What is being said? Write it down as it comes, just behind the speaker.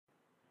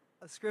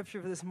A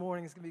scripture for this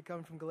morning is going to be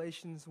coming from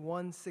Galatians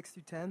 1, 6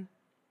 through 10.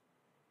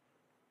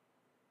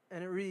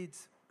 And it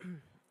reads,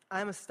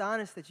 I am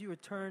astonished that you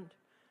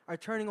are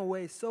turning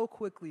away so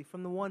quickly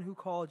from the one who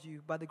called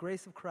you by the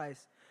grace of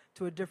Christ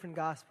to a different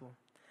gospel.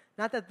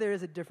 Not that there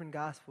is a different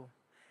gospel,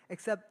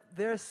 except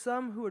there are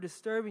some who are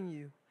disturbing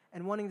you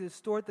and wanting to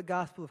distort the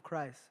gospel of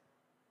Christ.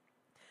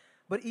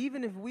 But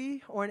even if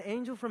we or an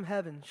angel from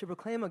heaven should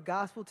proclaim a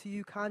gospel to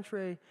you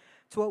contrary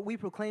to what we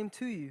proclaim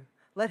to you,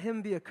 let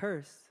him be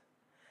accursed.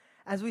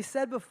 As we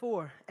said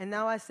before, and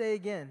now I say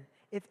again,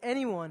 if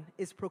anyone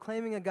is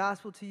proclaiming a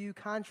gospel to you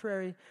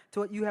contrary to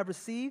what you have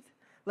received,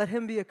 let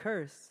him be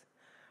accursed.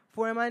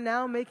 For am I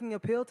now making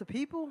appeal to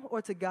people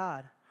or to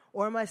God?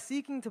 Or am I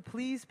seeking to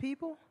please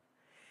people?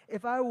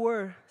 If I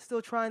were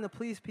still trying to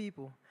please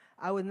people,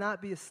 I would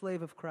not be a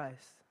slave of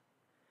Christ.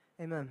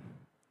 Amen.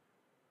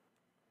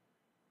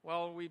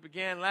 Well, we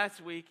began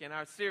last week in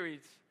our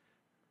series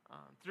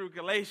through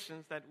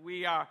Galatians that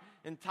we are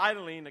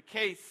entitling A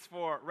Case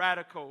for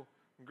Radical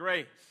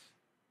Grace.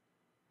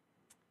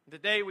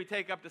 Today we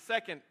take up the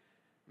second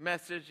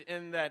message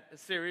in that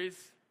series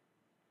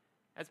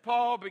as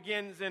Paul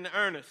begins in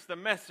earnest the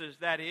message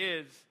that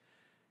is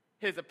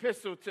his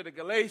epistle to the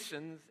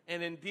Galatians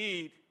and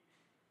indeed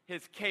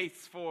his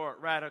case for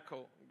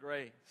radical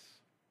grace.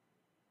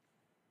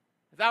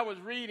 As I was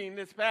reading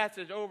this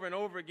passage over and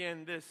over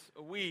again this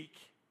week,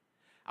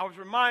 I was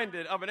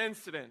reminded of an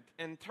incident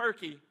in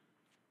Turkey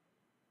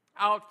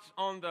out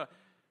on the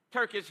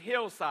Turkish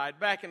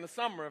hillside back in the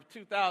summer of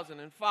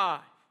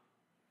 2005.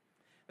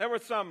 There were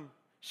some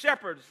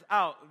shepherds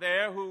out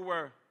there who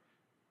were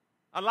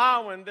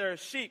allowing their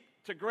sheep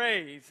to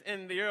graze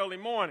in the early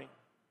morning.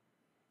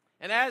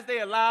 And as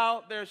they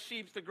allowed their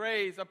sheep to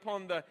graze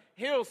upon the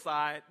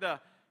hillside, the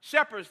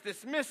shepherds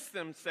dismissed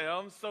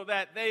themselves so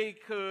that they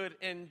could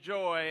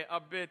enjoy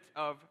a bit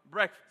of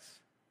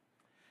breakfast.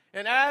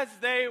 And as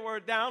they were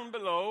down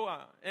below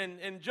and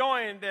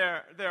enjoying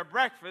their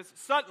breakfast,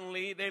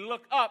 suddenly they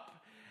look up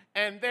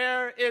and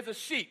there is a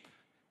sheep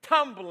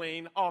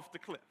tumbling off the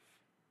cliff.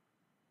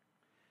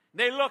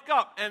 They look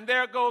up and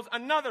there goes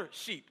another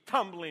sheep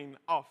tumbling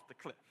off the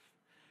cliff.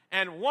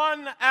 And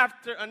one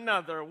after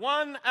another,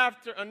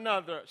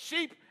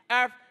 sheep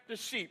after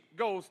sheep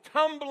goes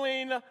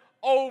tumbling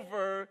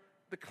over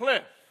the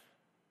cliff.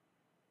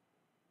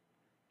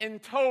 In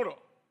total,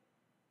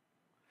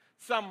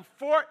 some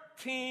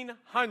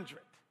 1,400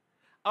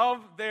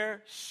 of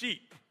their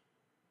sheep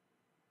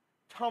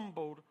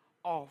tumbled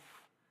off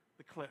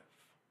the cliff.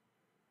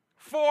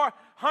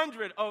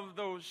 400 of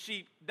those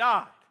sheep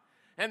died.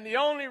 And the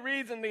only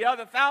reason the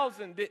other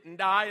 1,000 didn't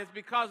die is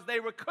because they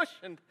were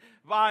cushioned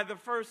by the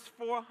first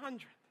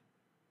 400.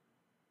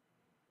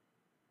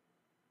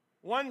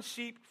 One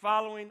sheep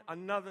following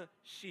another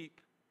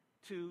sheep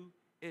to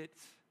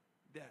its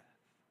death.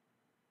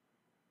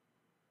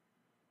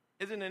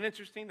 Isn't it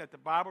interesting that the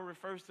Bible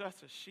refers to us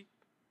as sheep?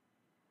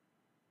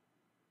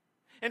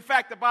 In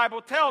fact, the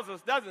Bible tells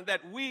us, doesn't it,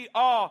 that we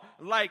all,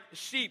 like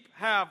sheep,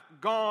 have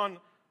gone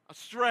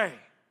astray.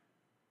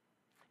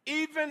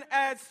 Even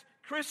as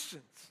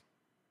Christians,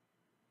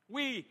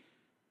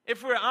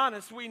 if we're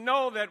honest, we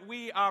know that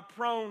we are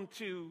prone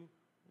to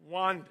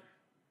wander,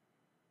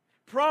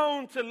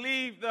 prone to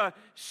leave the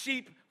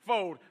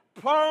sheepfold,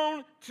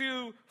 prone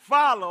to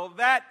follow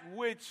that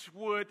which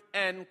would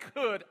and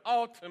could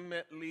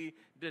ultimately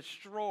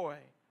destroy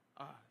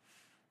us.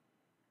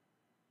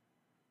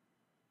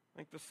 I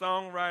think the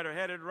songwriter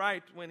had it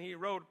right when he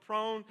wrote,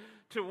 prone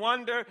to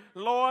wander,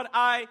 Lord,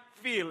 I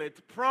feel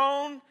it,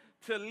 prone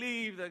to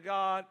leave the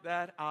God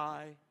that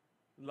I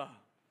love.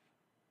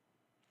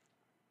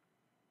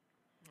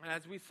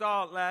 As we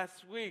saw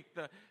last week,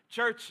 the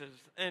churches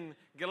in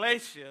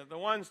Galatia, the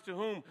ones to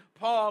whom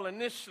Paul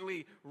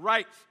initially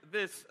writes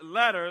this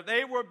letter,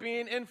 they were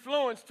being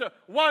influenced to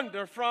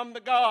wander from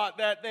the God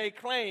that they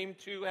claimed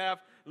to have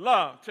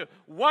loved, to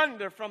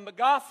wander from the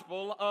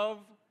gospel of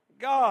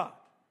God.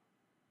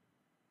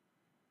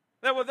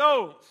 There were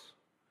those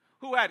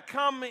who had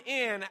come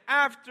in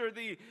after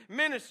the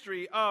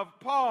ministry of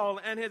Paul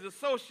and his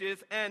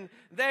associates, and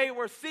they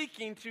were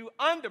seeking to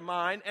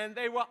undermine, and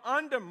they were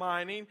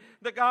undermining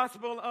the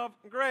gospel of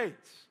grace.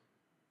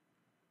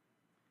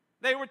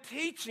 They were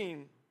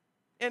teaching,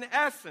 in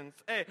essence,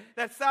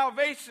 that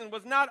salvation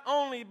was not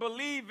only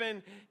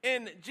believing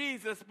in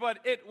Jesus, but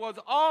it was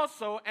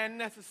also and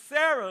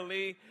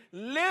necessarily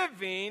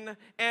living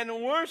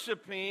and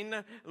worshiping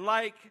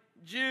like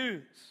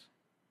Jews.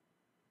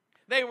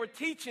 They were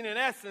teaching, in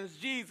essence,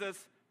 Jesus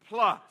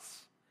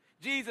plus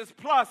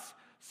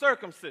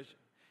circumcision,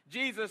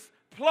 Jesus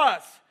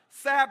plus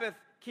Sabbath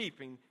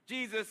keeping,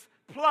 Jesus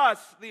plus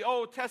the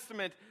Old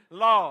Testament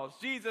laws,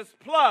 Jesus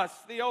plus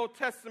the Old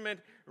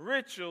Testament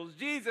rituals,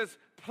 Jesus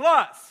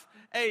plus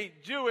a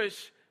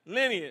Jewish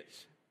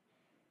lineage,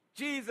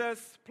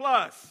 Jesus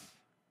plus.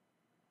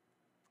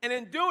 And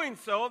in doing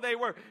so, they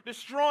were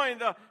destroying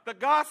the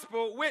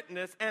gospel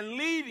witness and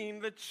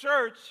leading the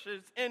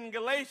churches in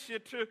Galatia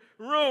to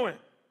ruin.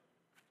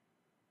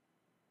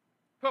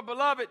 But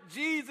beloved,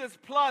 Jesus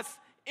plus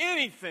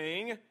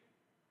anything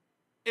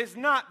is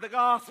not the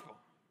gospel.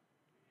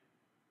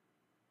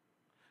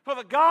 For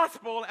the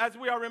gospel, as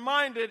we are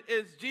reminded,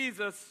 is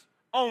Jesus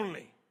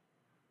only.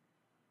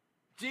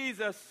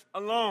 Jesus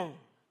alone.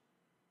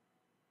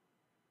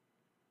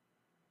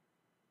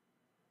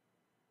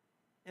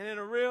 And in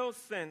a real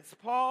sense,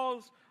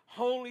 Paul's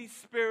Holy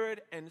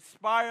Spirit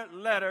inspired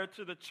letter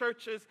to the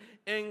churches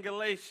in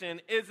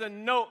Galatians is a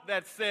note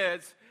that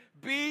says,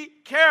 be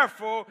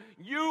careful,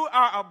 you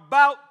are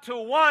about to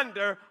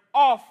wander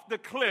off the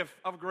cliff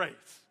of grace.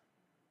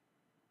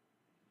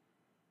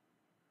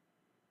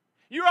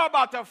 You are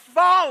about to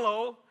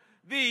follow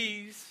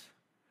these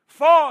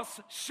false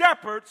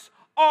shepherds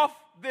off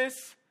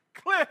this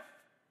cliff.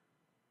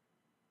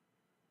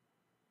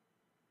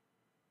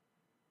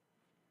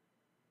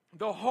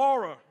 The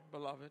horror,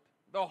 beloved,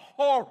 the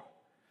horror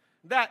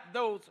that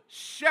those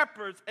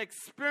shepherds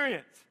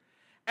experienced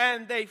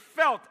and they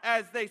felt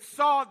as they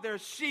saw their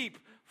sheep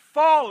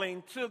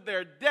falling to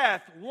their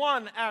death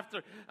one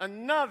after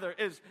another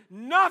is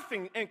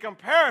nothing in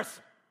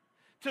comparison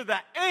to the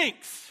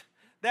angst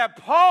that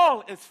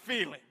Paul is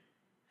feeling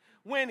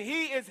when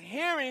he is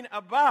hearing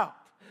about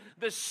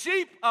the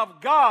sheep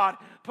of God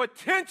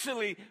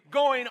potentially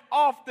going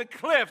off the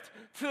cliff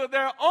to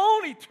their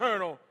own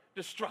eternal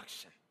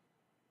destruction.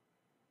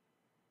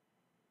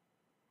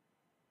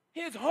 He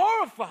is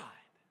horrified.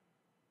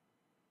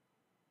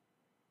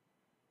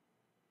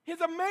 He's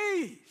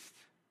amazed.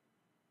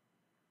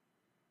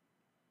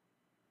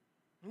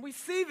 And we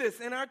see this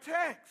in our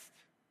text.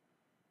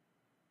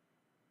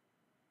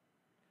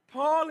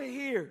 Paul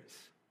hears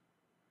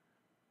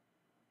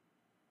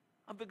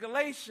of the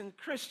Galatian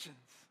Christians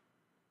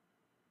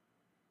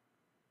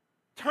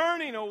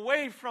turning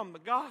away from the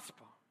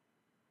gospel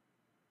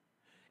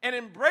and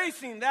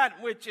embracing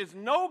that which is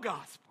no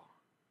gospel.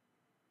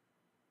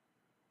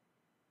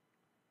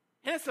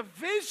 And it's a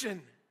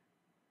vision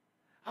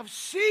of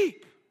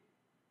sheep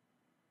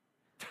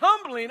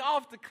tumbling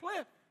off the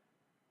cliff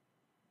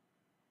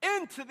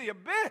into the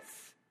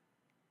abyss.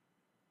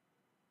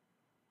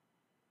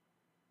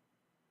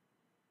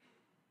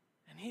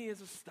 And he is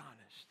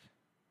astonished.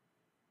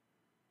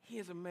 He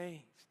is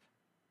amazed.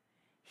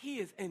 He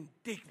is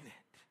indignant.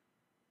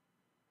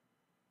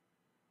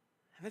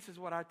 And this is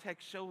what our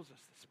text shows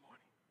us this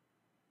morning.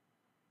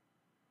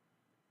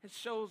 It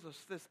shows us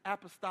this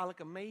apostolic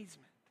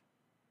amazement.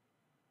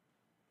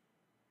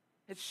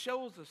 It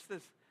shows us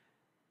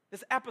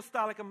this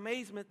apostolic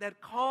amazement that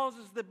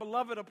causes the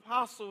beloved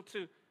apostle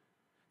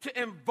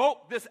to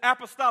invoke this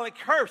apostolic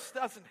curse,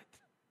 doesn't it?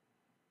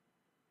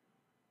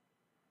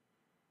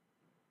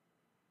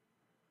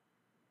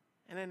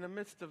 And in the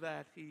midst of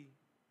that, he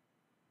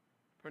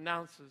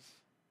pronounces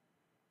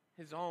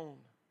his own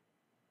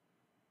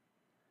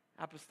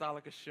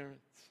apostolic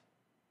assurance,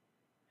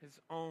 his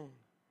own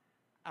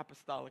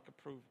apostolic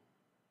approval.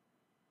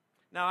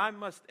 Now, I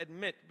must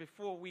admit,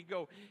 before we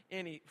go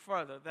any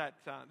further, that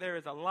there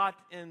is a lot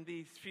in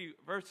these few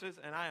verses,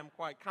 and I am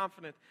quite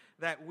confident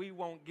that we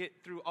won't get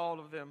through all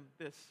of them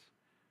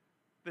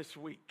this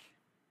week.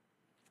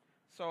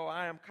 So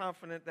I am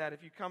confident that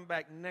if you come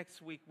back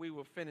next week, we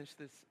will finish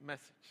this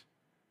message.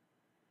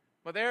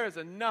 But there is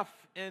enough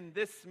in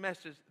this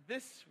message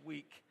this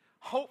week,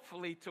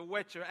 hopefully to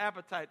whet your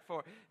appetite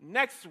for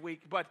next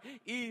week, but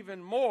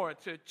even more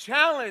to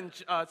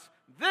challenge us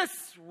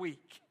this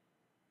week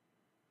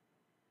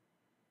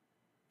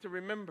to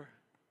remember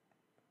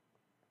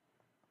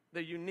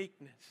the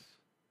uniqueness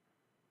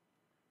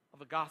of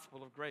the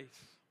gospel of grace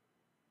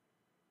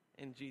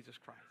in Jesus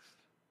Christ.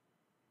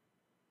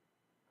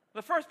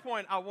 The first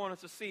point I want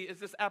us to see is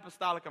this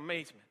apostolic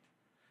amazement.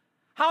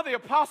 How the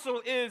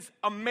apostle is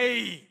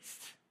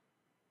amazed.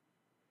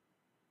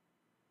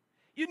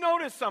 You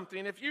notice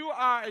something. If you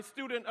are a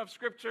student of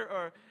Scripture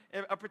or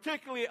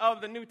particularly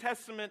of the New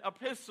Testament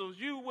epistles,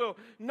 you will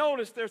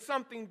notice there's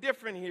something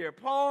different here.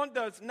 Paul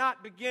does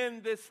not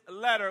begin this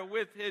letter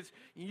with his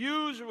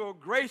usual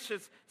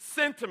gracious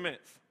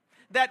sentiments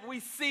that we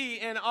see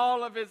in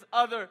all of his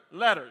other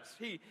letters.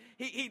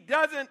 He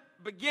doesn't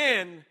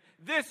begin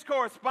this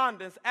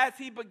correspondence as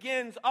he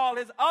begins all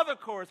his other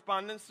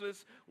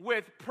correspondences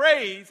with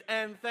praise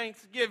and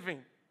thanksgiving.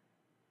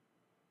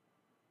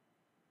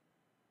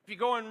 If you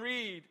go and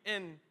read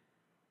in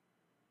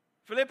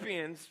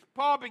Philippians,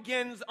 Paul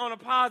begins on a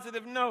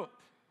positive note.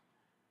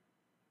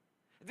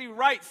 As he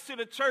writes to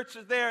the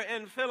churches there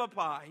in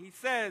Philippi, he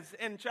says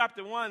in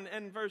chapter 1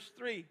 and verse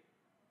 3,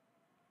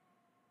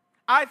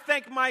 I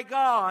thank my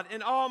God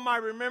in all my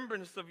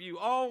remembrance of you,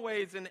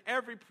 always in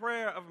every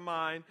prayer of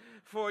mine,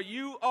 for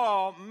you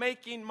all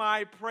making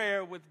my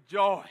prayer with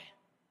joy.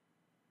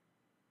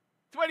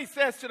 That's what he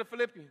says to the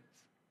Philippians.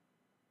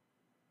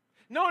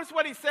 Notice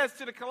what he says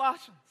to the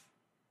Colossians.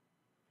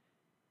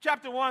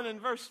 Chapter 1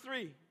 and verse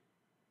 3.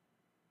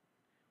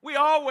 We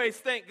always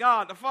thank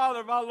God, the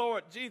Father of our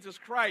Lord Jesus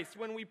Christ,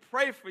 when we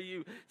pray for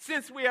you,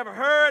 since we have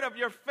heard of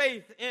your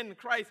faith in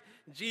Christ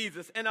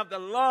Jesus and of the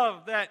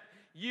love that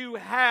you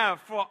have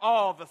for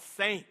all the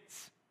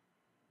saints.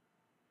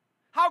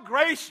 How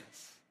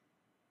gracious.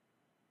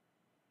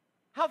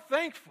 How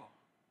thankful.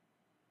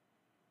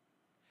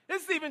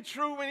 This is even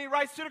true when he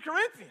writes to the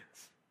Corinthians.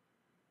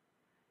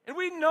 And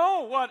we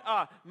know what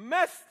a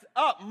messed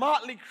up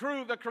motley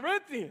crew the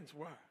Corinthians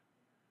were.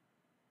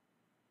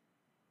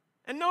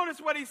 And notice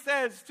what he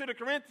says to the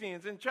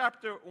Corinthians in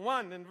chapter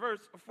 1 and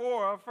verse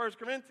 4 of 1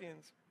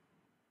 Corinthians.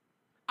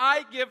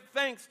 I give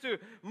thanks to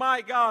my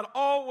God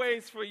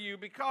always for you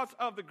because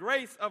of the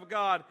grace of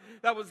God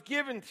that was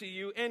given to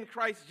you in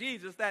Christ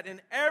Jesus, that in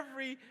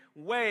every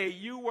way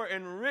you were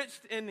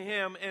enriched in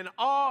him in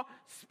all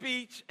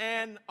speech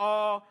and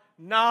all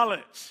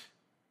knowledge.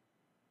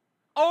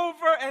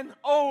 Over and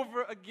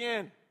over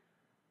again,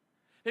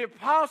 the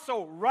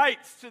apostle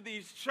writes to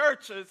these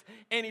churches,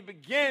 and he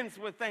begins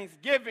with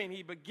thanksgiving.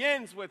 He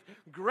begins with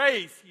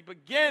grace. He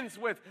begins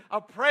with a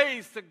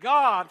praise to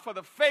God for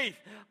the faith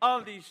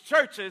of these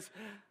churches,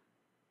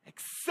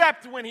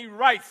 except when he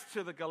writes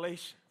to the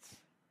Galatians.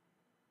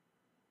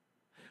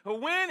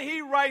 But when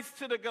he writes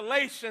to the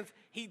Galatians,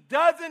 he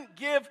doesn't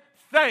give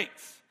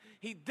thanks.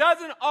 He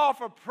doesn't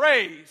offer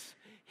praise.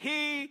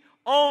 He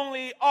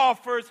only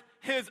offers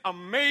his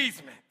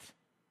amazement.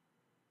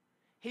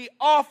 He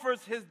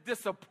offers his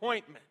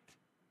disappointment.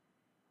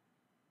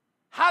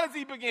 How does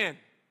he begin?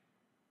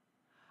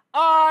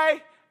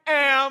 I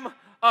am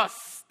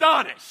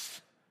astonished.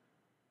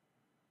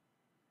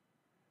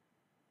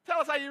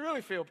 Tell us how you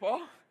really feel,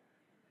 Paul.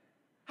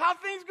 How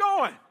things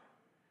going?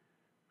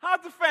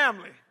 How's the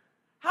family?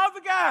 How's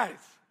the guys?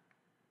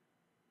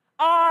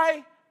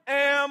 I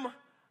am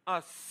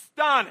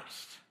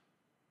astonished.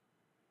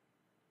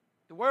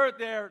 The word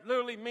there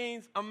literally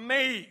means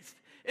amazed.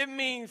 It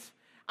means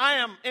I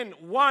am in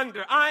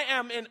wonder. I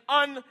am in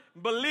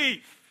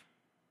unbelief.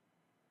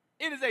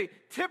 It is a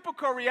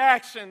typical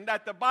reaction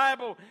that the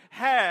Bible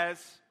has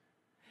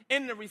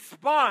in the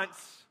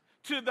response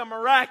to the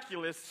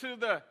miraculous, to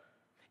the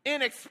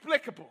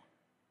inexplicable.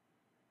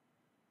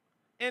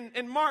 In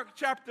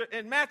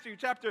Matthew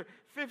chapter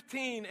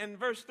 15 and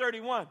verse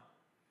 31,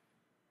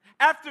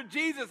 after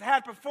Jesus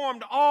had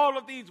performed all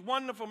of these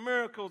wonderful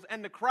miracles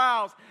and the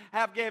crowds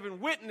have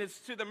given witness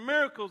to the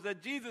miracles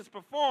that Jesus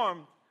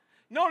performed,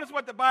 notice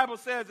what the Bible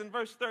says in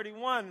verse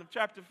 31 of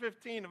chapter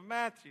 15 of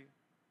Matthew.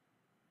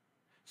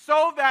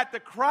 So that the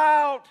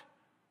crowd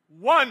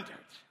wondered.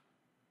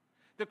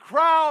 The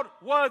crowd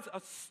was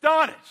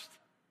astonished.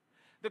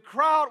 The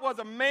crowd was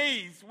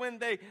amazed when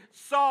they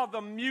saw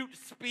the mute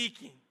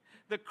speaking,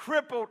 the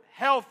crippled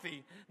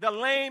healthy, the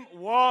lame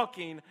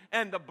walking,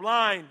 and the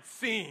blind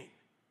seeing.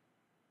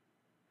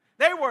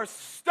 They were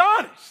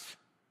astonished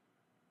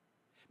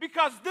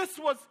because this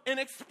was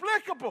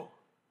inexplicable.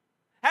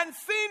 Hadn't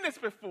seen this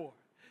before.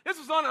 This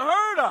was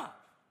unheard of.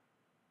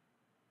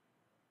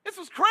 This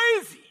was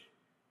crazy.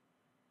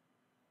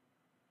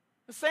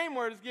 The same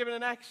word is given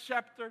in Acts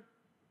chapter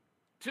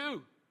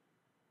 2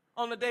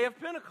 on the day of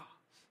Pentecost.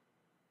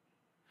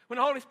 When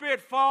the Holy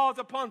Spirit falls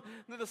upon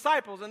the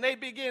disciples and they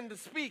begin to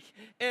speak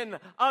in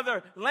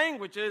other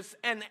languages,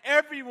 and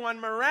everyone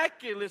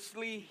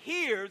miraculously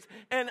hears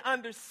and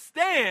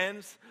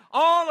understands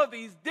all of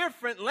these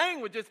different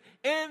languages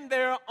in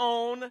their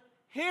own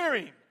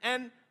hearing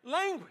and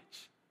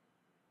language.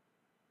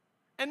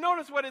 And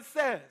notice what it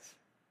says.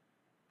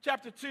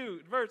 Chapter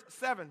 2, verse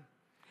 7.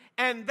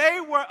 And they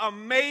were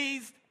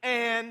amazed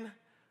and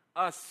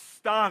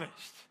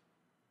astonished,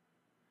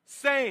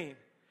 saying,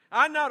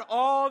 are not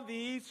all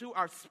these who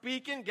are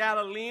speaking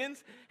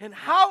Galileans? And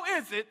how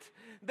is it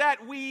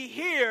that we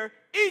hear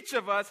each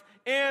of us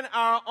in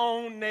our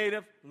own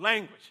native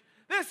language?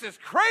 This is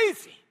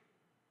crazy.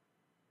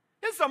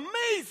 This is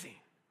amazing.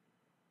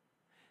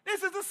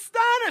 This is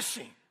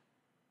astonishing.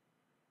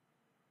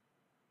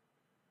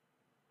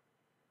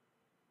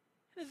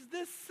 It is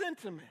this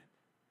sentiment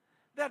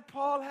that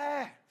Paul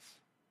has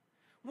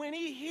when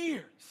he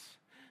hears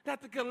that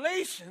the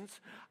Galatians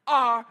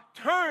are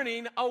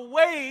turning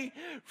away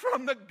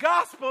from the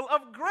gospel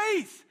of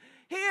grace.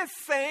 He is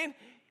saying,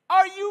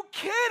 are you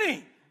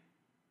kidding?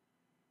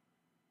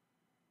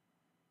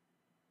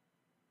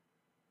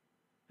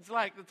 It's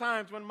like the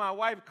times when my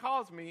wife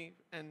calls me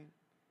and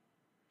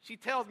she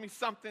tells me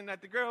something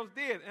that the girls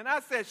did. And I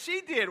said, she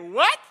did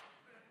what?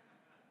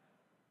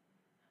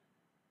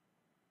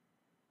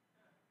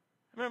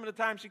 I remember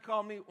the time she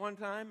called me one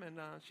time and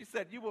she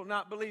said, you will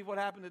not believe what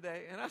happened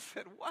today. And I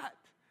said, what?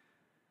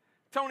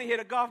 Tony hit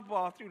a golf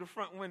ball through the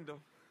front window.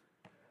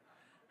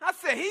 I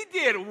said, he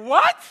did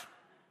what?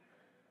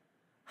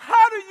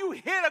 How do you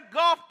hit a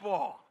golf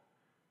ball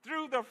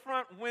through the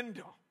front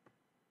window?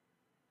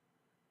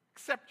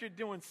 Except you're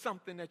doing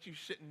something that you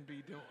shouldn't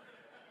be doing.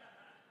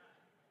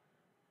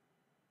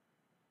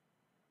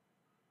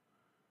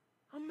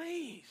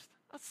 Amazed,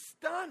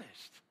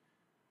 astonished.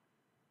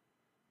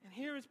 And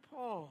here is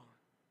Paul.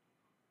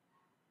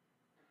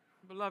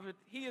 Beloved,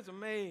 he is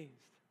amazed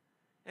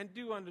and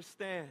do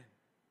understand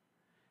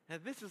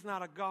that this is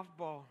not a golf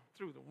ball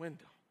through the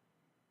window.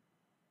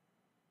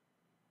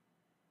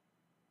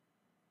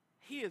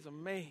 He is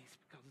amazed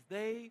because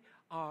they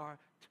are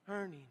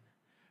turning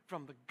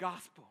from the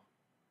gospel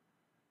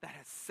that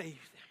has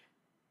saved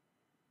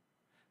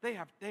them.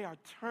 They are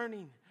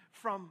turning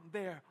from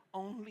their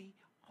only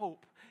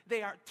hope.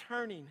 They are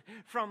turning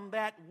from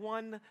that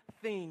one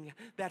thing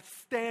that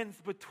stands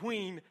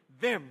between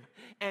them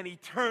and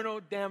eternal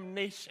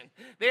damnation.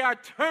 They are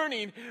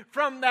turning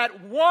from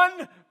that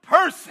one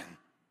person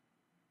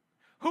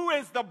who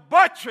is the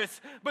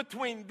buttress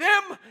between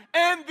them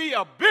and the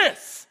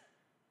abyss.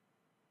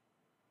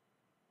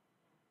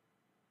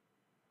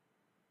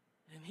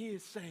 And he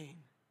is saying,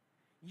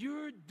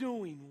 you're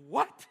doing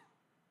what?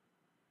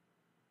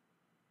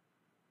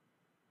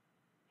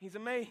 He's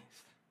amazed.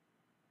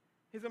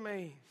 He's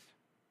amazed.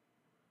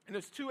 And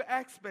there's two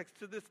aspects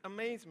to this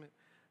amazement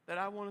that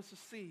I want us to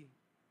see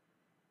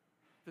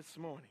this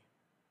morning.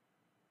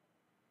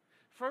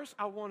 First,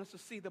 I want us to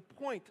see the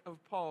point of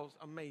Paul's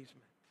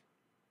amazement.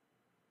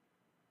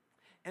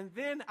 And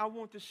then I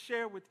want to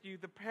share with you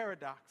the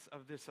paradox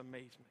of this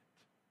amazement.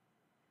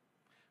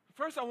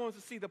 First, I want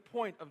us to see the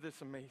point of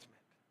this amazement.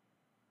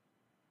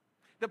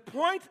 The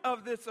point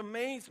of this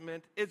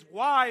amazement is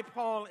why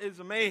Paul is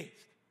amazed.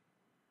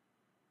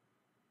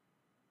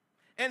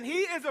 And he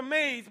is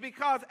amazed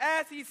because,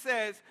 as he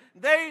says,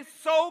 they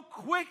so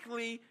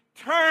quickly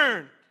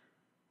turned.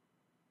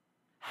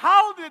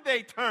 How did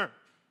they turn?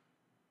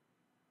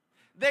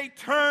 They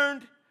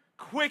turned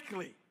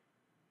quickly.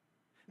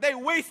 They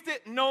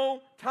wasted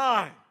no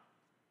time.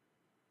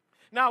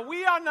 Now,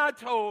 we are not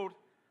told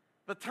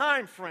the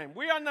time frame.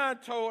 We are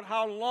not told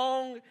how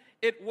long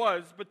it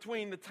was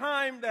between the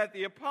time that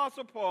the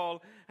Apostle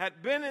Paul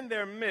had been in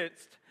their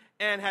midst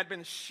and had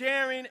been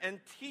sharing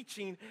and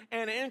teaching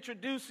and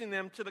introducing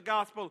them to the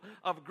gospel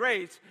of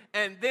grace,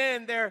 and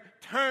then they're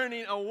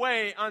turning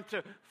away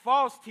unto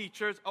false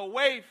teachers,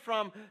 away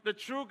from the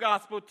true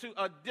gospel to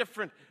a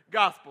different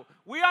gospel.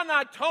 We are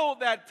not told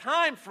that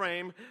time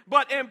frame,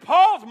 but in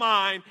Paul's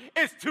mind,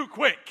 it's too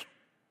quick.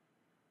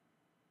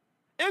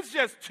 It's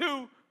just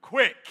too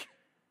quick.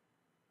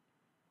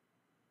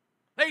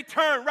 They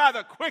turn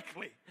rather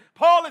quickly.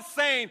 Paul is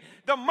saying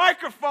the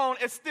microphone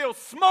is still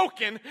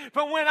smoking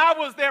from when I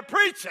was there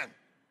preaching.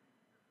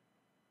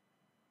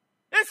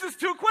 This is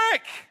too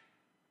quick.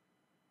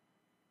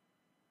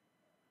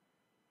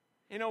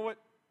 You know what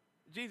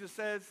Jesus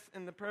says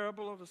in the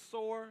parable of the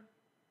sower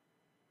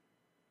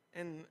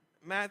in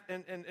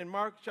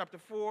Mark chapter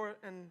 4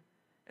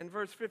 and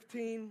verse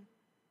 15?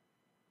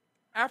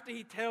 After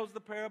he tells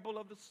the parable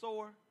of the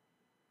sower,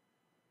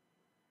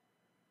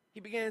 he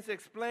begins to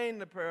explain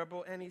the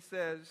parable, and he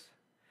says,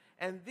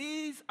 and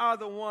these are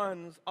the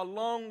ones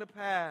along the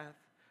path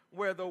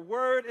where the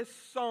word is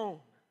sown.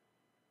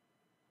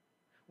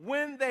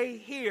 When they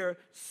hear,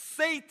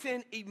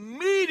 Satan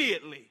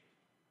immediately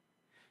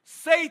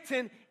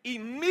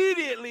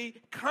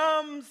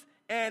comes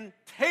and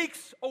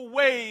takes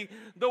away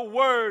the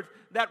word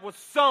that was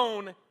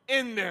sown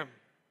in them.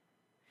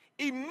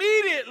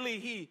 Immediately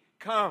he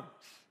comes.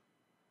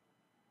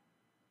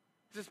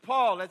 This is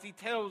Paul as he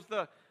tells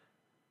the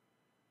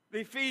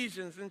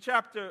Ephesians in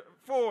chapter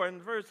 4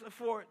 and verse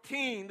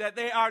 14 that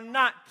they are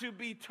not to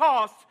be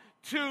tossed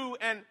to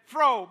and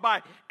fro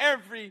by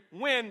every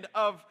wind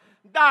of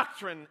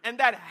doctrine. And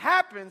that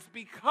happens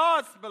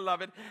because,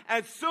 beloved,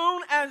 as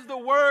soon as the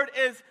word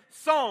is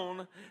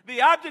sown,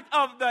 the object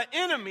of the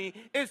enemy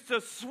is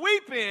to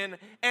sweep in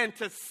and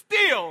to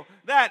steal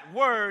that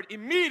word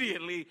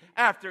immediately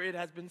after it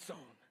has been sown.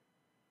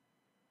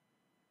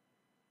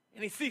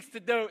 And he seeks to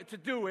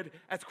do it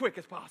as quick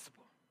as possible.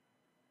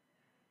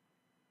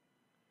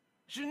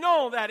 You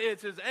know that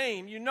is his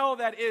aim. You know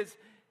that is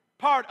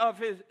part of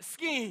his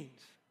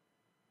schemes.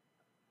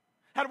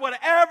 That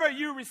whatever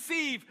you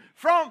receive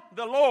from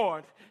the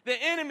Lord, the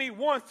enemy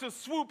wants to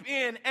swoop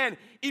in and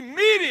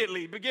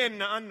immediately begin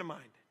to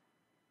undermine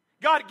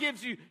it. God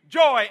gives you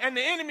joy, and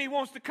the enemy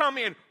wants to come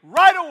in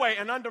right away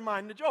and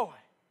undermine the joy.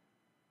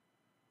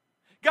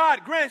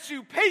 God grants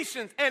you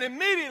patience, and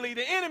immediately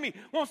the enemy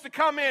wants to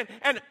come in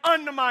and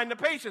undermine the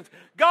patience.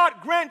 God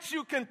grants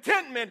you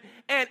contentment,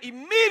 and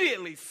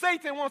immediately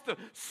Satan wants to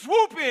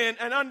swoop in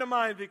and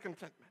undermine the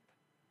contentment.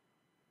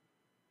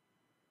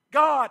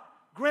 God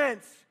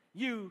grants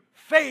you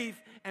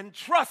faith and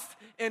trust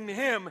in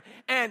him,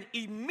 and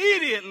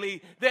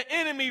immediately the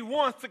enemy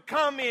wants to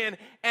come in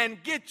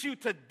and get you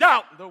to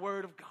doubt the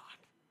word of God.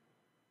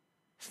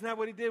 Isn't that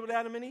what he did with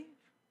Adam and Eve?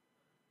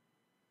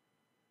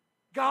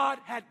 God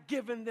had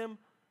given them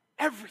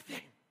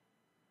everything.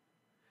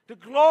 The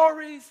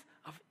glories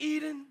of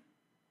Eden,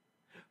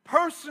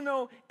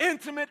 personal,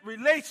 intimate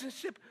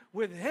relationship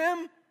with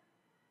him,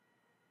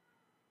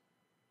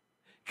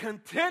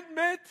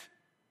 contentment,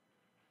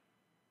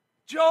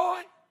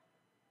 joy,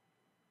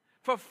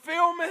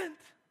 fulfillment,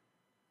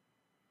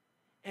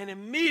 and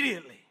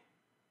immediately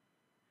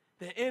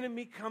the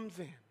enemy comes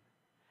in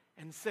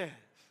and says,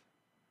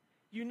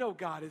 you know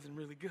God isn't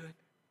really good.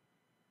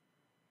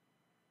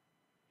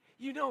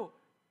 You know,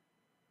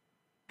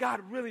 God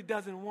really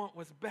doesn't want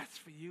what's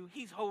best for you.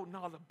 He's holding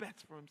all the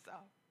best for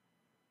himself.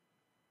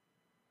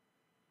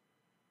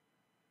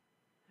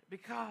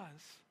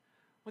 Because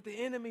what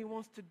the enemy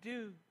wants to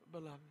do,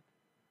 beloved,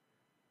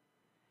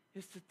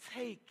 is to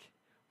take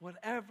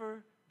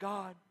whatever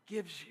God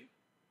gives you,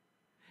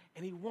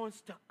 and he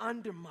wants to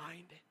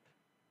undermine it.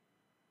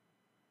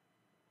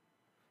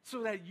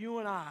 so that you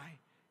and I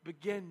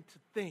begin to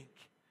think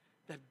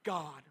that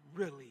God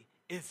really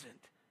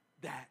isn't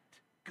that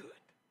good.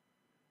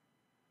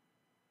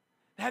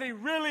 That he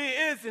really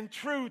isn't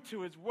true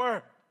to his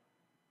word.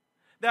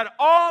 That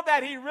all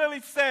that he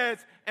really says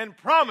and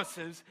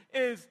promises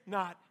is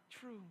not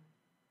true.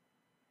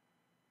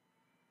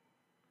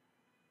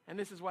 And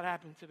this is what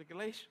happened to the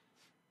Galatians.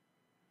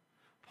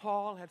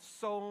 Paul had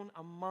sown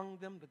among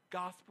them the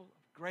gospel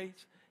of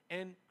grace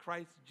in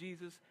Christ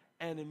Jesus,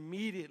 and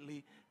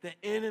immediately the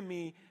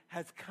enemy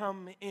has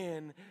come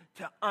in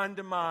to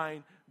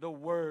undermine the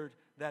word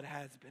that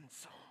has been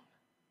sown.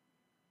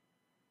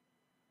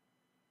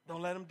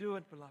 Don't let him do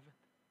it, beloved.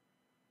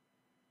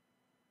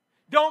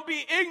 Don't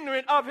be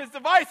ignorant of his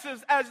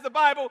devices, as the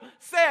Bible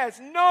says.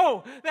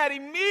 Know that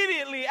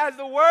immediately as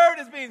the word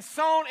is being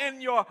sown in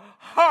your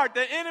heart,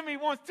 the enemy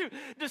wants to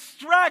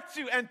distract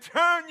you and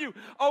turn you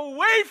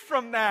away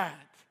from that.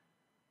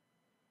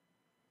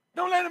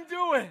 Don't let him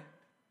do it.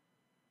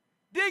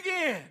 Dig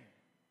in.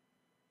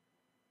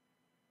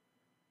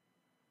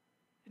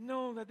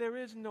 Know that there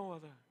is no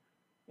other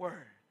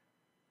word.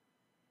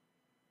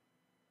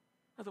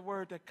 Other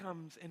word that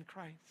comes in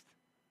Christ.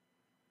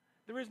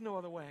 There is no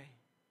other way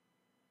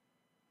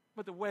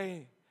but the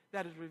way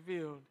that is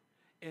revealed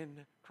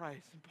in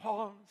Christ. And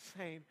Paul is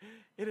saying,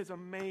 it is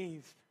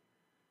amazing.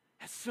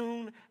 As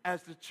soon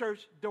as the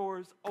church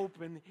doors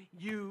open,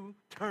 you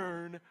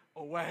turn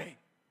away.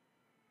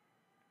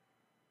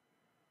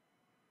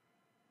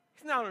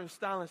 He's not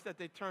astonished that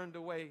they turned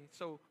away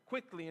so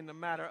quickly in the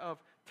matter of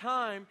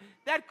time.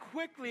 That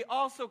quickly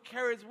also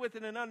carries with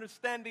it an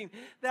understanding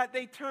that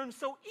they turned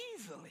so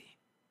easily.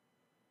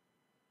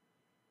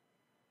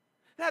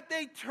 That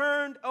they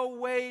turned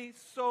away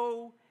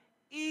so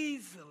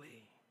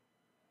easily.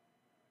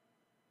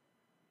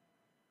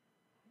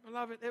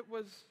 Beloved, it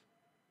was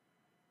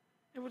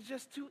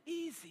just too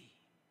easy.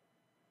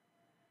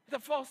 The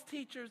false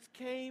teachers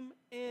came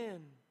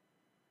in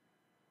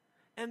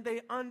and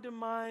they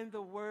undermined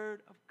the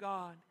word of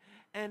God.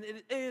 And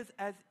it is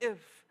as if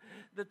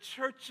the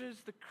churches,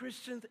 the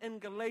Christians in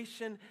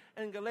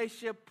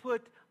Galatia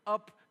put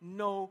up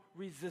no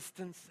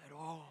resistance at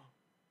all.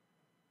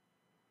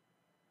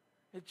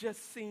 It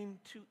just seemed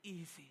too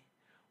easy.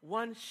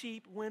 One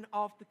sheep went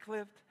off the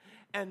cliff,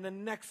 and the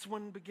next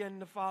one began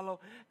to follow,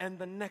 and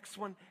the next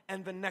one,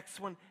 and the next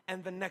one,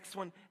 and the next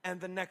one, and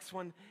the next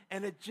one.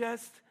 And it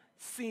just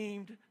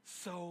seemed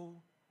so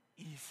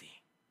easy.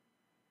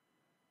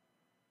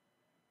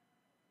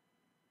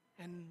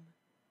 And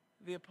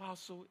the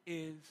apostle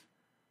is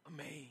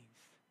amazed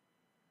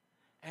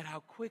at how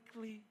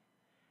quickly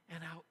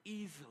and how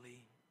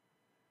easily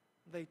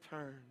they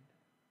turned.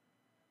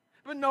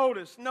 But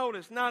notice,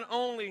 not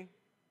only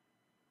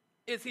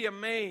is he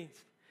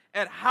amazed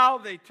at how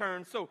they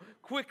turned so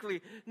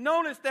quickly,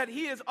 notice that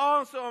he is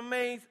also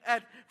amazed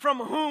at from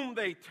whom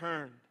they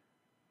turned.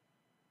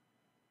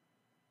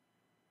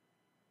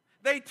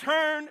 They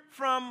turned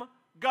from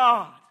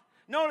God.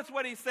 Notice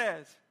what he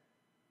says.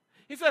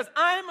 He says,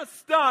 I am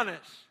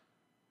astonished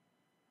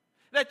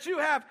that you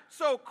have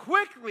so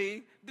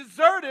quickly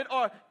deserted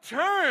or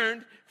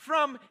turned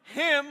from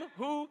him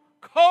who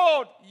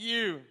called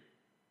you.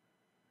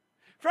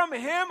 From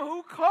him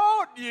who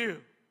called you.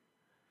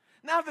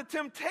 Now the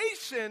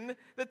temptation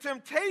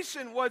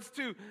was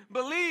to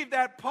believe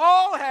that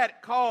Paul had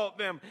called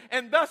them,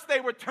 and thus they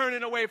were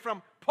turning away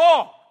from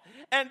Paul.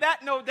 And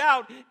that, no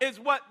doubt, is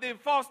what the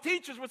false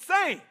teachers were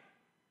saying.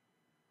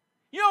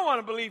 You don't want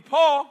to believe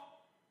Paul.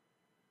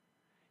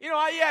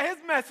 His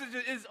message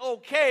is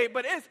okay,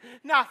 but it's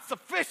not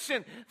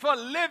sufficient for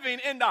living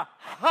in the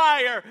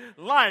higher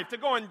life, to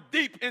going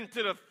deep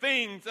into the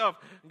things of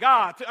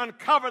God, to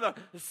uncover the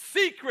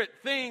secret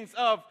things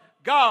of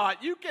God.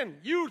 You can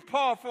use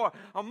Paul for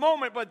a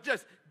moment, but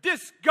just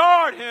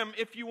discard him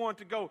if you want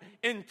to go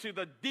into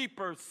the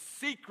deeper,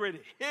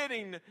 secret,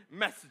 hidden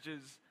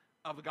messages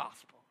of the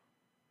gospel.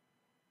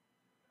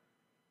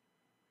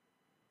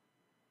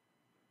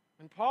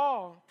 And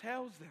Paul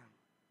tells them,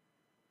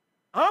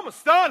 I'm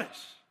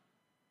astonished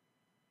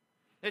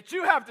that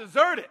you have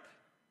deserted,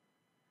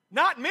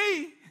 not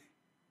me,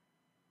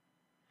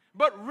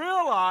 but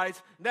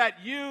realize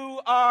that you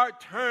are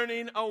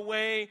turning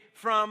away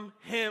from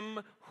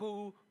him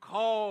who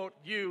called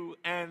you,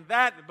 and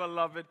that,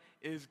 beloved,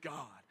 is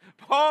God.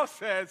 Paul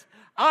says,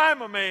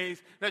 I'm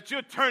amazed that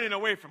you're turning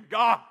away from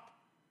God,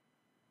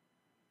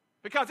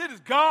 because it is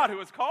God who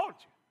has called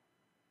you.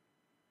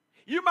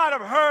 You might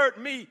have heard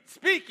me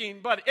speaking,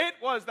 but it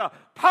was the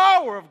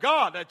power of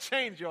God that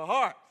changed your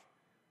heart.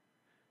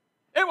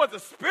 It was the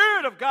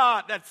Spirit of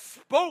God that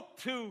spoke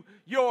to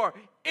your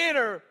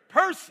inner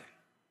person.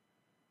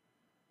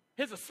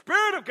 It's the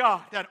Spirit of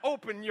God that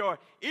opened your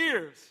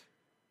ears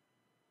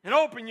and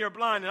opened your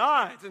blinded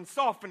eyes and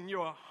softened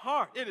your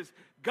heart. It is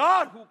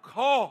God who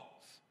calls.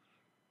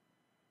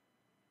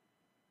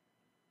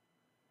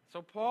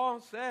 So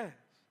Paul says,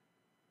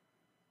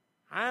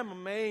 I am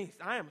amazed,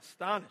 I am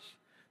astonished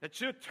that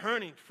you're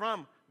turning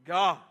from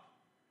God.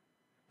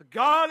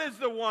 God is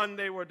the one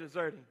they were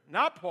deserting,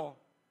 not Paul.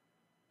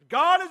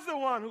 God is the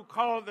one who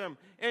called them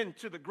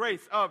into the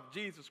grace of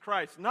Jesus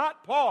Christ,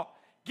 not Paul.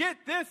 Get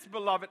this,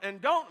 beloved, and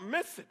don't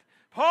miss it.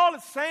 Paul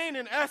is saying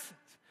in essence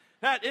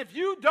that if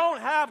you don't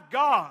have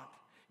God,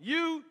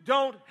 you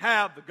don't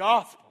have the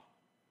gospel.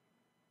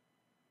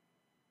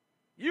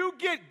 You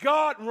get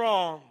God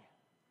wrong,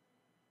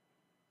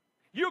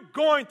 you're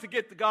going to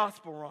get the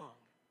gospel wrong.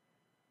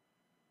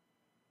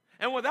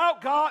 And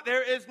without God,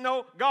 there is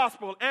no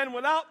gospel. And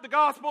without the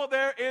gospel,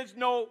 there is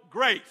no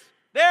grace.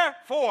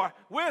 Therefore,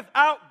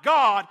 without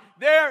God,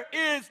 there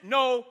is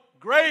no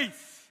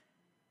grace.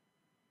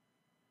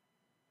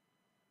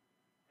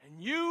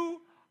 And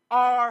you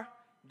are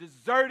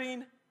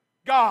deserting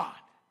God,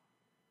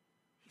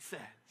 he says.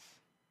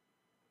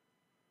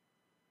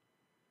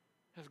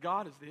 Because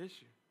God is the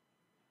issue.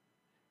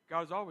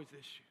 God is always the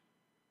issue.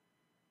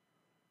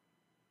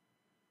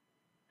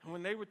 And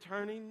when they were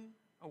turning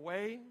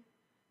away,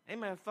 they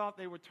may have thought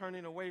they were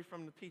turning away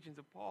from the teachings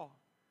of Paul.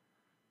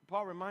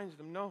 Paul reminds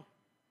them, no,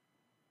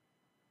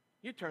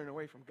 you're turning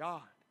away from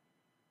God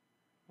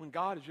when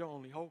God is your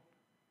only hope.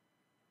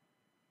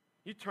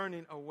 You're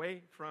turning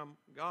away from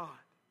God.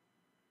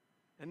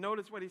 And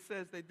notice what he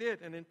says they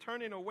did. And in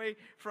turning away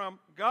from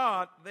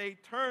God, they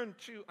turned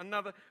to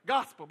another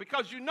gospel.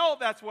 Because you know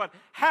that's what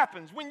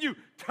happens. When you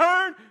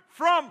turn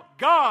from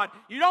God,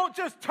 you don't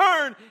just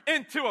turn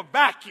into a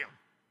vacuum.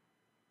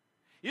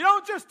 You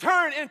don't just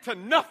turn into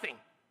nothing.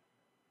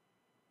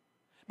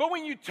 But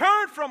when you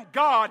turn from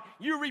God,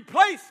 you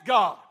replace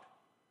God.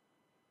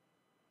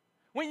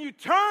 When you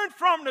turn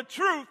from the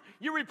truth,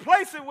 you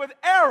replace it with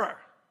error.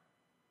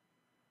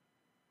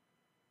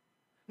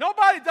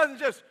 Nobody doesn't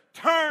just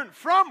turn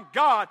from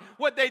God.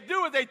 What they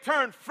do is they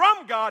turn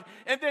from God,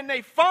 and then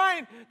they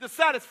find the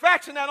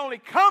satisfaction that only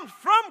comes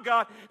from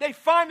God. They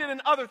find it in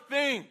other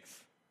things.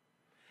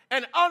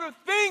 And other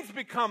things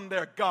become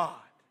their God.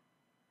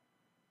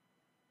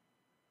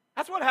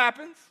 That's what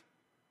happens.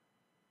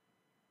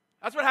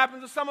 That's what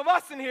happens to some of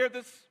us in here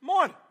this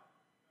morning.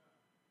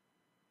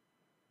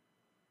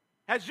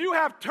 As you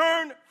have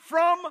turned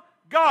from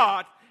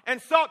God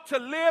and sought to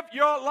live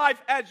your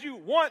life as you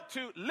want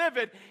to live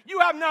it, you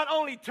have not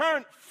only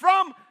turned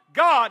from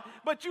God,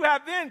 but you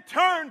have then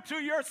turned to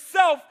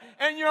yourself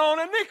and your own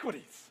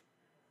iniquities.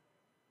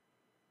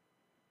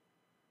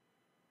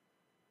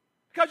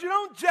 Because you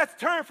don't just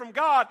turn from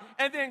God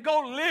and then go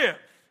live.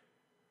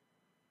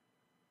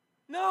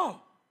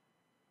 No.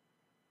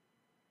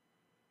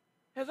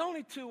 There's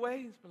only two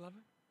ways, beloved.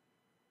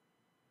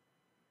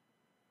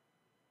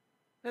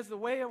 There's the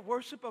way of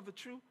worship of the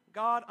true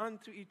God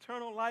unto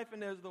eternal life,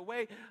 and there's the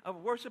way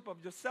of worship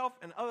of yourself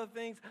and other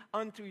things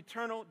unto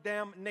eternal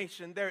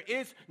damnation. There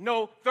is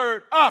no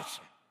third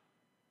option.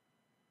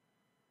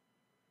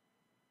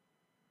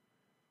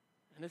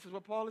 And this is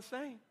what Paul is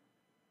saying.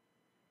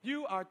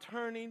 You are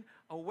turning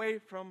away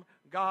from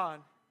God.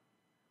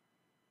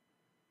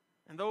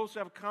 And those who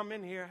have come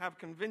in here have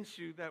convinced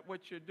you that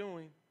what you're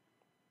doing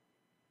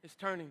is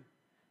turning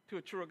to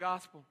a truer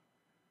gospel.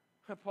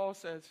 But Paul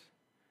says,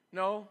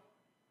 no,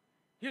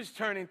 you're just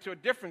turning to a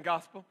different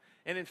gospel.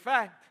 And in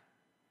fact,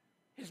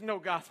 it's no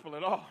gospel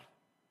at all.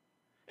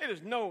 It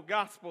is no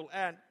gospel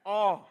at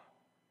all.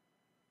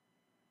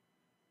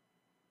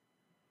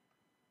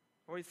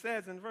 Or he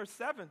says in verse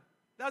 7,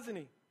 doesn't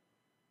he?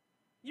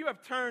 You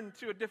have turned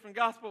to a different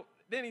gospel.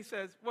 Then he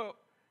says, well,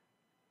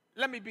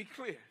 let me be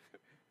clear.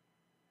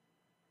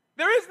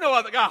 There is no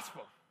other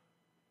gospel.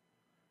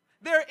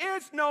 There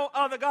is no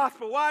other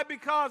gospel. Why?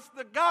 Because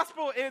the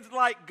gospel is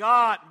like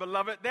God,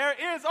 beloved. There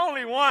is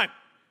only one.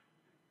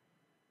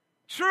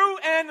 True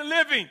and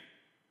living.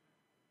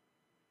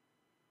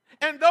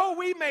 And though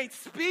we may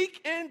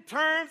speak in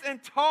terms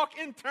and talk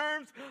in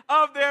terms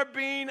of there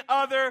being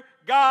other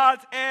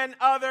gods and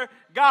other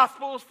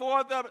gospels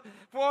for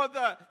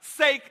the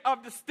sake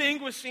of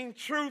distinguishing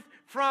truth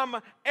from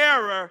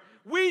error,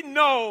 we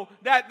know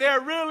that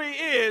there really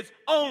is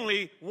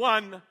only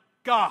one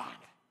God.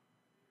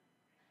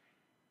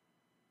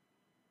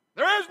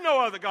 There is no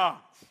other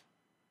gods.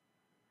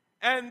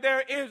 And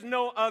there is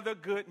no other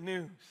good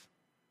news.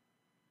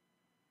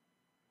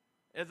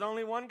 There's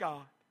only one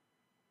God.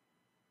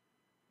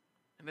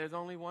 And there's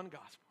only one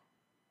gospel.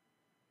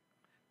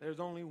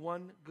 There's only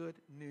one good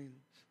news.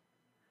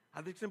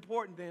 I think it's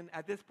important then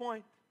at this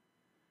point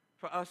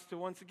for us to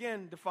once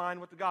again define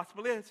what the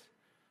gospel is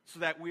so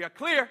that we are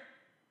clear,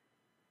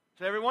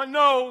 so everyone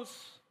knows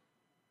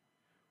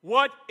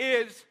what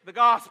is the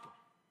gospel.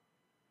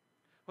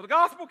 Well, the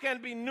gospel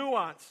can be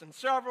nuanced in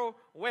several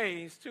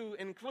ways to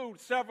include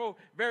several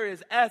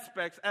various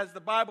aspects, as the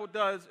Bible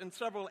does in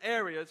several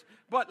areas.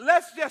 But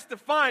let's just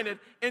define it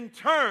in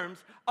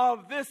terms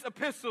of this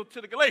epistle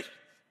to the Galatians.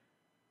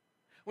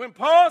 When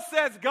Paul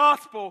says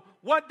gospel,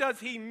 what does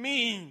he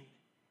mean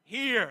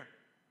here?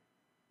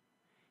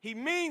 He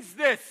means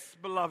this,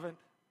 beloved.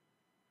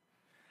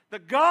 The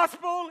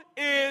gospel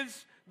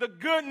is the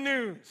good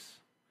news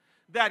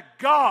that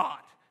God,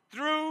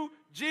 through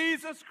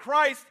Jesus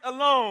Christ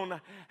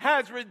alone,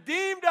 has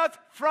redeemed us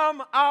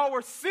from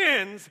our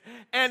sins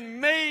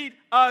and made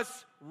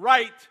us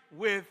right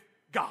with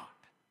God.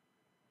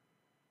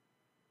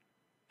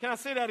 Can I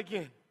say that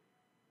again?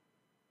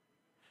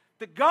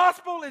 The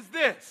gospel is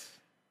this.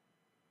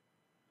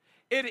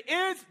 It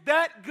is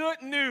that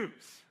good news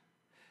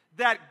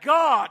that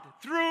God,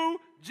 through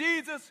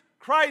Jesus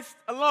Christ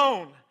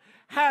alone,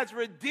 has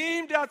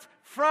redeemed us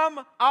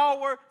from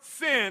our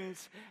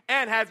sins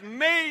and has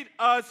made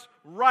us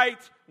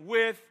right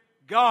with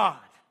God.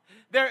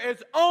 There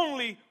is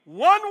only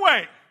one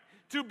way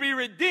to be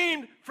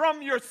redeemed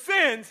from your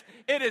sins.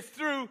 It is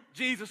through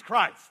Jesus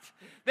Christ.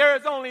 There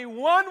is only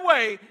one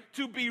way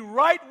to be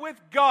right with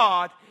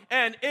God,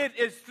 and it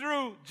is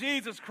through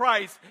Jesus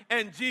Christ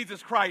and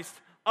Jesus Christ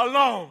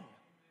alone.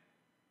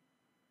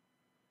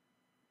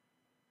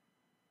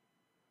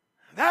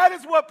 That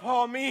is what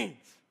Paul means.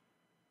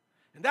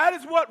 And that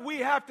is what we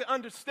have to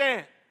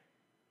understand.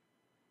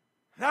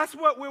 That's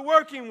what we're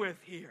working with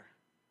here.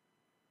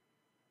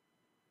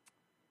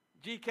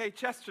 G.K.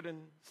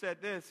 Chesterton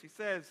said this. He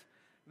says,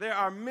 there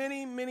are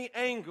many, many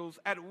angles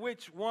at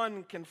which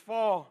one can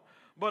fall,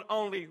 but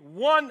only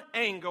one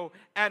angle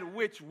at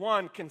which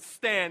one can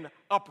stand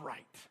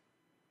upright.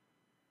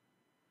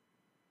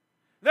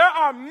 There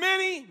are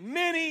many,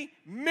 many,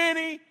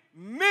 many,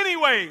 many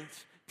ways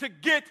to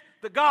get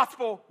the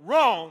gospel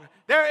wrong.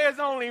 There is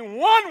only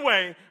one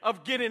way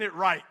of getting it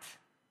right.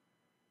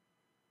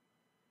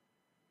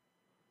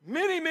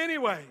 Many, many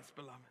ways,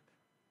 beloved.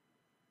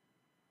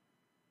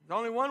 There's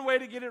only one way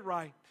to get it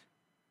right.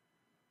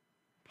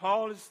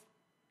 Paul is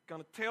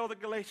going to tell the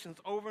Galatians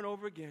over and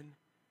over again,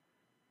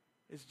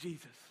 it's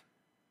Jesus.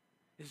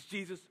 It's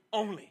Jesus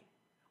only.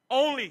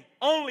 Only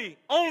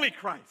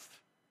Christ.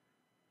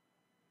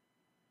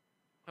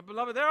 And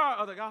beloved, there are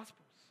other gospels.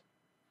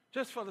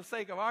 Just for the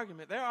sake of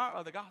argument, there are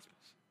other gospels.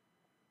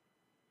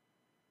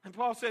 And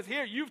Paul says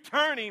here, you're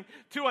turning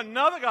to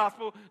another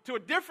gospel, to a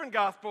different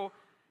gospel.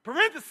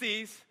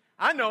 Parentheses,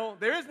 I know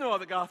there is no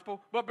other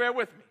gospel, but bear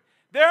with me.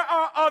 There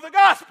are other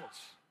gospels.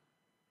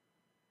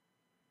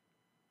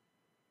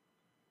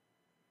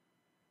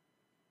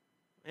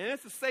 And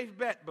it's a safe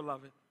bet,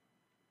 beloved,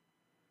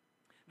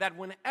 that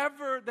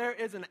whenever there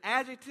is an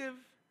adjective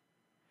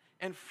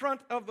in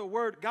front of the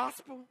word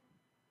gospel,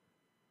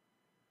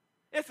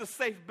 it's a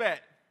safe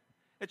bet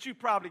that you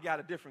probably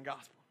got a different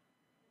gospel.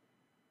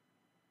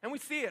 And we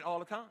see it all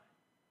the time.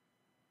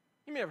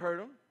 You may have heard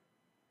them.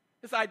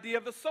 This idea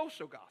of the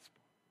social gospel.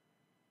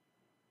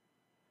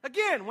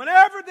 Again,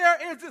 whenever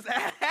there is this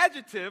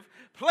adjective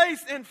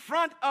placed in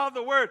front of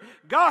the word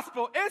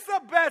gospel,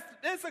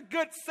 it's a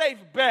good safe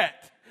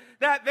bet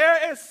that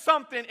there is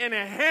something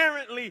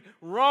inherently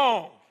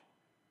wrong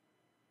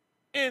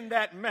in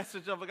that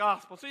message of the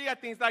gospel. So you got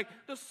things like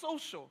the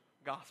social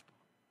gospel.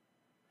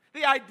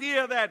 The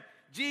idea that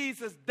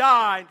Jesus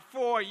died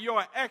for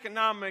your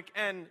economic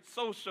and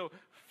social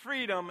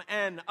freedom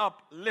and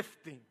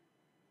uplifting.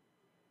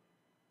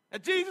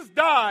 That Jesus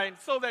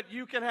died so that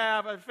you can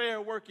have a fair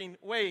working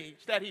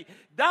wage. That he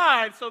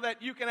died so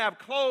that you can have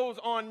clothes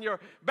on your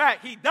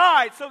back. He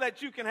died so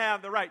that you can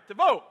have the right to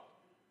vote.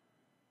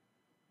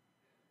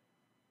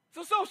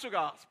 It's a social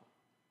gospel.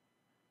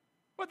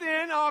 But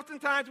then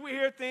oftentimes we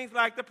hear things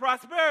like the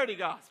prosperity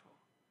gospel.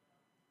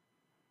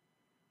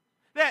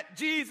 That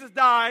Jesus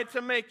died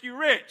to make you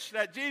rich.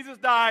 That Jesus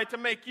died to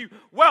make you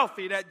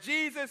wealthy. That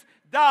Jesus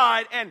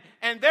died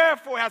and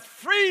therefore has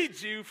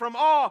freed you from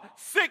all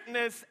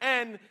sickness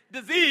and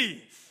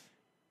disease.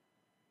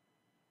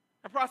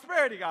 A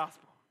prosperity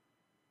gospel.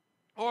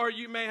 Or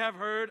you may have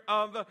heard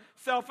of the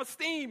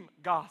self-esteem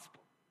gospel.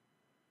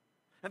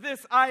 And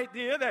this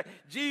idea that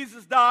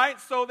Jesus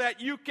died so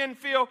that you can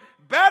feel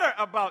better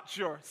about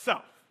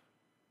yourself.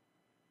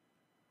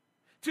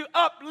 To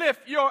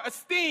uplift your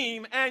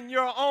esteem and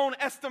your own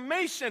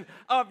estimation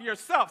of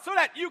yourself so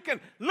that you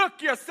can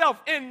look yourself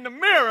in the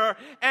mirror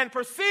and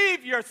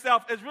perceive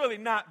yourself as really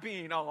not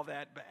being all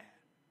that bad.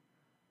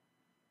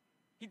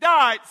 He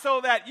died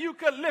so that you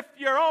could lift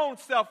your own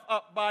self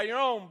up by your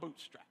own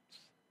bootstraps.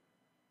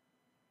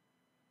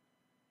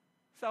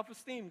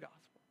 Self-esteem gospel.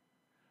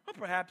 Or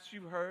perhaps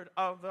you've heard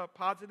of the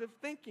positive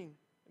thinking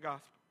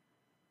gospel.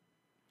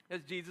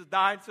 As Jesus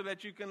died so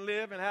that you can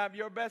live and have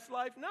your best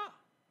life now.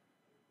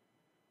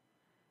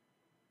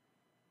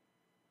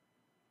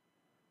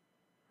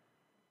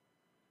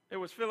 It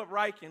was Philip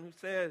Ryken who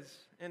says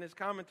in his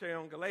commentary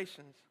on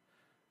Galatians,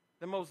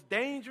 the most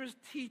dangerous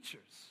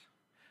teachers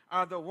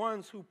are the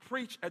ones who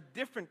preach a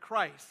different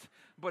Christ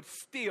but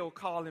still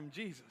call him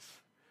Jesus.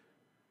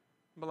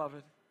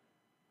 Beloved,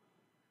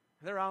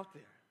 they're out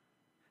there.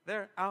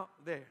 They're out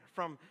there.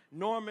 From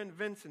Norman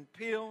Vincent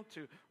Peale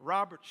to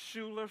Robert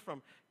Schuller,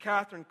 from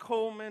Catherine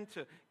Coleman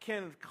to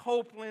Kenneth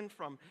Copeland,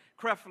 from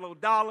Creflo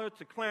Dollar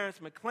to Clarence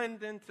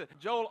McClendon to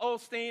Joel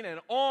Osteen,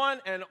 and on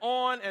and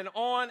on and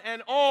on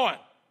and on.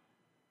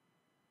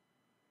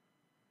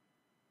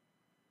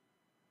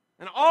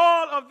 And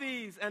all of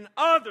these and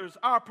others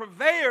are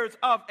purveyors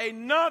of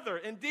another,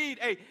 indeed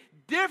a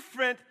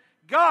different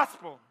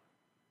gospel.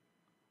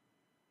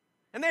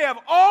 And they have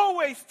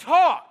always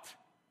taught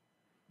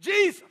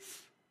Jesus.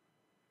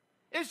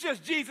 It's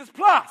just Jesus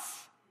plus.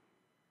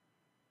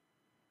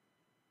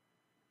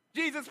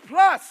 Jesus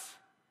plus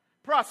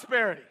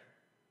prosperity.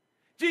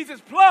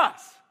 Jesus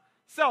plus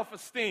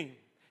self-esteem.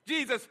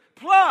 Jesus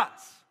plus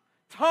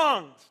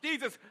tongues.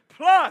 Jesus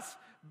plus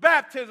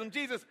baptism.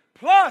 Jesus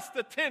plus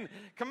the 10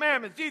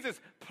 Commandments. Jesus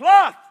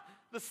plus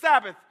the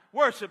Sabbath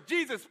worship.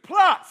 Jesus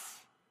plus.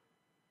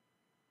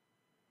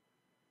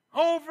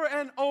 Over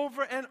and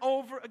over and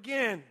over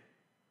again.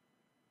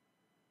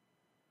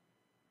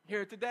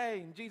 Here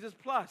today, Jesus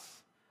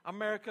plus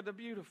America the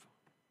Beautiful.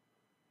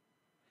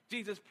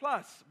 Jesus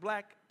plus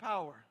Black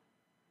Power.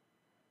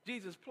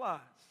 Jesus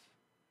plus.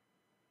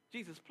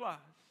 Jesus plus.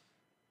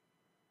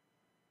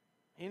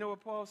 You know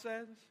what Paul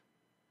says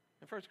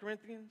in 1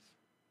 Corinthians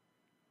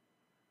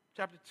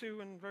chapter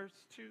 2 and verse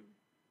 2?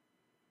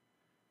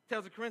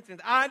 Tells the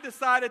Corinthians, I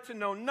decided to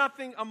know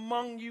nothing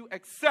among you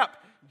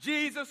except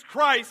Jesus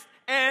Christ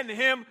and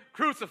him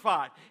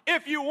crucified.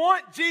 If you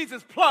want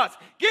Jesus plus,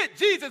 get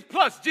Jesus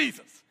plus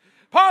Jesus.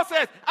 Paul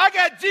says, I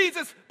got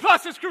Jesus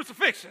plus his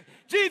crucifixion,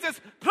 Jesus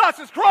plus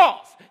his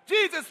cross,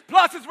 Jesus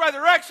plus his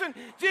resurrection,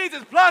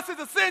 Jesus plus his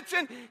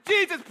ascension,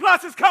 Jesus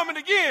plus his coming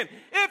again.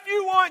 If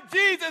you want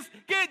Jesus,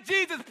 get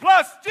Jesus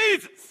plus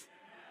Jesus.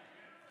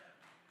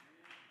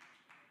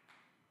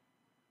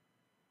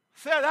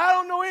 Said, I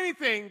don't know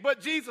anything but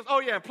Jesus. Oh,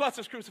 yeah, plus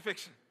his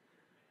crucifixion.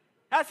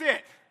 That's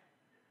it.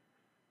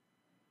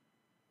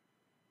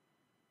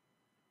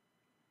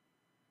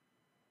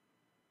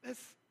 This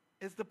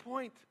is the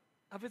point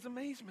of his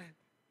amazement,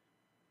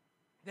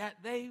 that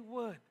they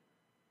would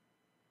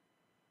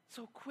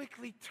so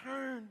quickly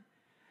turn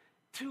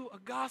to a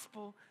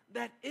gospel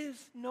that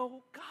is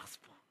no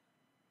gospel.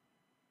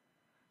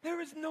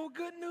 There is no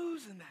good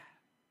news in that.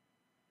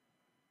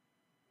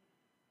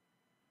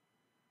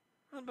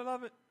 And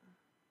beloved,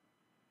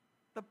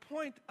 the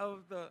point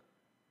of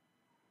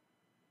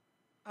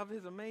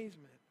his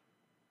amazement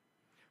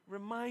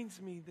reminds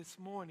me this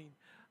morning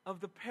of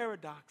the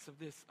paradox of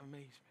this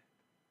amazement.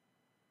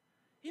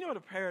 You know what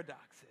a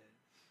paradox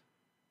is?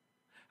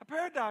 A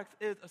paradox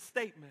is a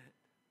statement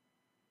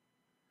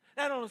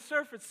that on the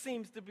surface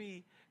seems to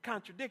be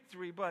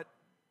contradictory, but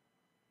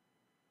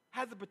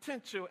has the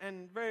potential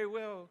and very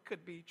well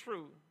could be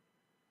true.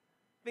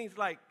 Things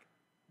like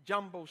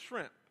jumbo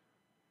shrimp.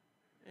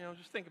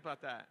 Just think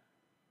about that.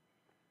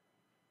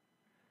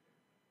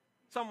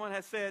 Someone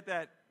has said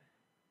that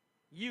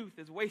youth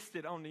is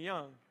wasted on the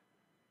young.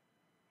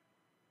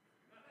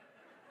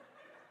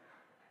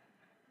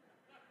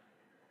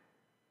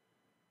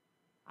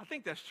 I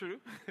think that's true.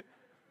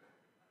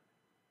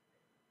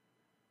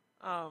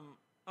 Or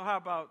how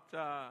about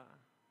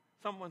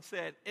someone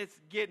said, it's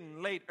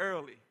getting late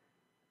early.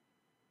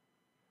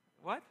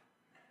 What?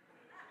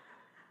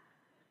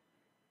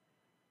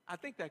 I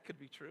think that could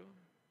be true.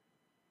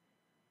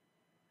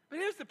 But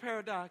here's the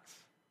paradox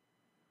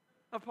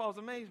of Paul's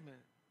amazement.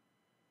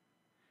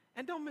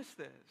 And don't miss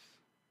this.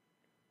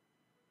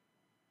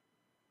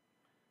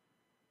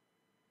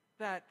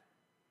 That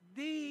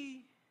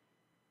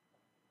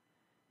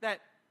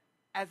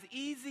as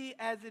easy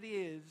as it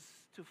is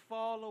to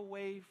fall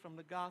away from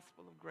the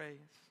gospel of grace,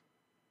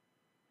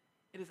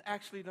 it is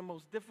actually the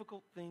most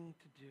difficult thing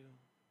to do.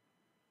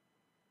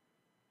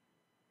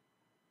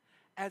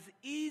 As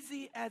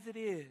easy as it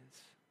is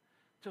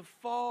to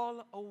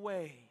fall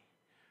away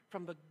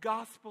from the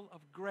gospel of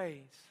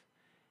grace,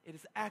 it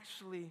is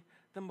actually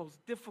the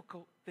most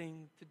difficult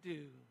thing to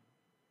do.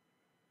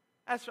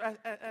 That's right.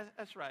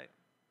 That's right.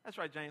 That's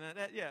right, Jana.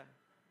 Yeah.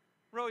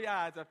 Roll your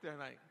eyes up there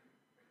like,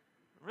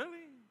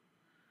 really?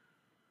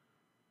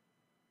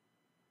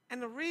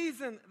 And the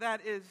reason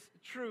that is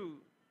true,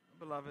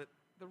 beloved,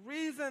 the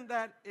reason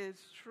that is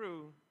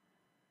true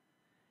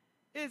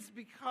is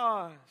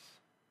because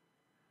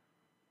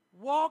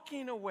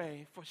walking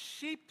away for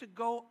sheep to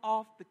go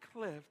off the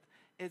cliff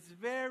is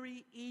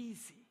very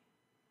easy,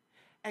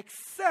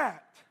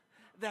 except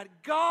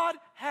that God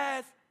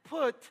has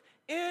put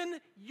in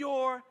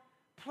your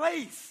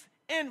place,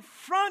 in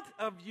front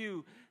of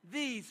you,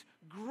 these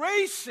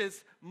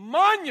gracious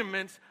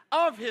monuments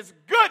of his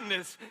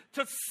goodness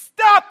to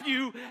stop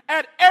you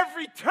at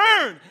every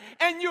turn,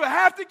 and you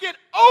have to get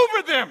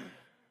over them.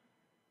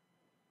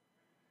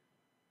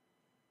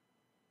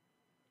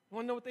 You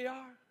want to know what they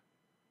are?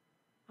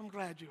 I'm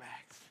glad you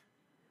asked.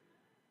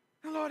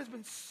 The Lord has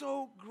been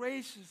so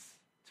gracious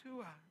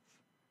to us.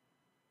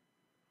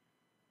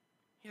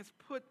 He has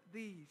put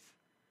these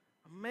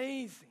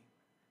amazing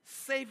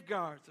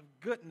safeguards of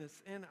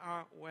goodness in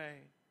our way.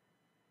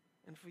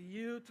 And for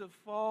you to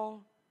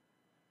fall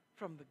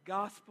from the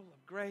gospel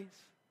of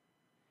grace,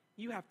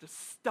 you have to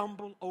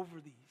stumble over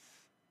these.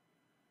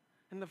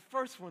 And the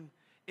first one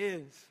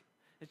is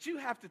that you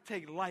have to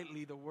take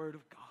lightly the word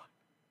of God.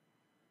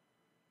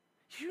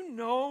 You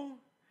know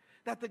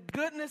that the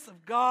goodness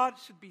of God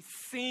should be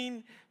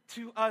seen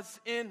to us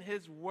in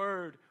his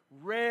word,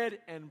 read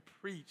and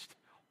preached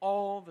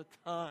all the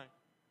time.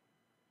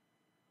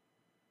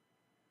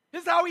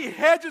 This is how he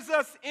hedges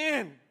us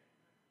in.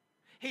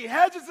 He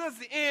hedges us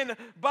in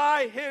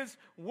by his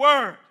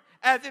word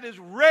as it is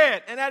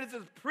read and as it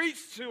is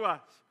preached to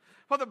us.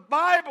 For the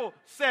Bible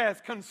says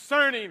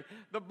concerning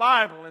the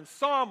Bible in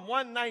Psalm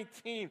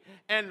 119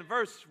 and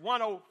verse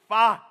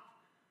 105,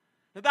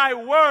 Thy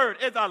word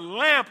is a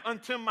lamp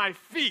unto my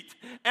feet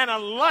and a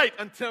light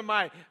unto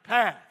my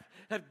path.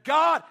 That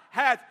God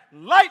has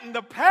lightened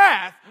the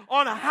path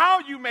on how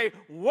you may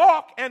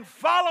walk and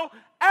follow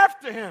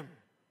after him.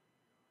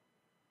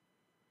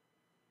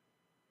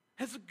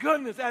 His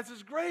goodness as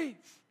his grace.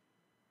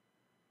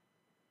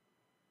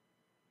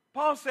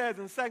 Paul says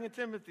in 2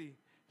 Timothy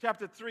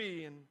chapter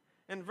 3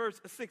 and verse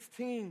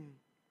 16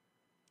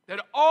 that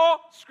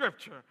all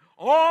Scripture,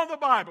 all the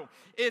Bible,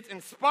 is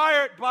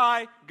inspired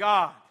by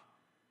God.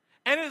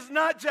 And it is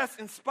not just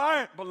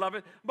inspired,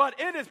 beloved, but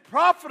it is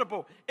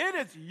profitable. It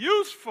is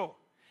useful.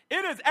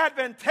 It is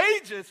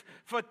advantageous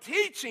for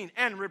teaching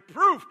and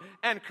reproof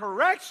and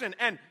correction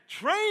and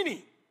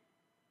training.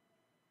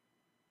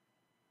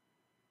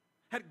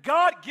 That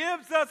God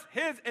gives us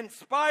his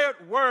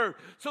inspired word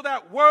so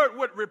that word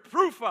would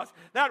reproof us,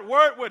 that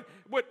word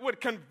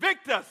would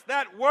convict us,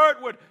 that word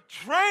would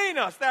train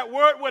us, that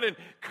word would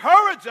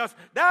encourage us,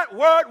 that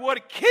word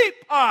would keep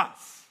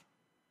us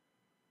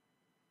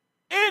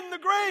in the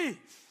grace.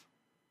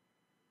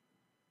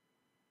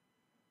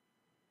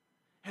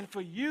 And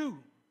for you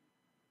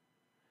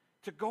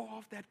to go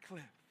off that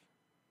cliff,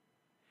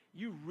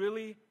 you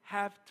really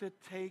have to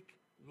take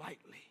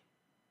lightly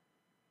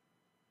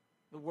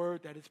the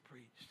word that is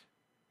preached.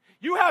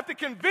 You have to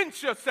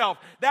convince yourself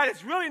that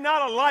it's really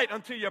not a light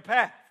unto your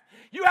path.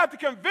 You have to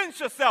convince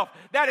yourself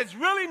that it's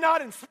really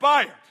not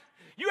inspired.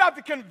 You have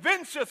to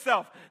convince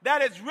yourself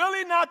that it's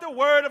really not the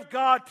word of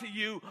God to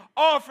you,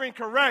 offering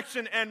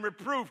correction and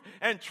reproof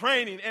and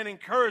training and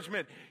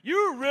encouragement.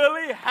 You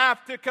really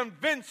have to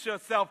convince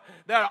yourself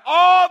that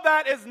all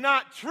that is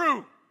not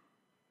true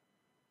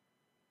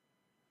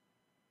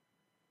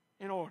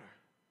in order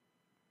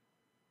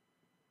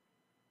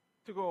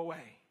to go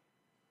away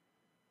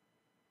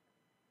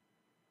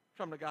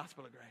from the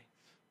gospel of grace.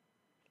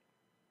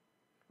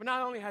 But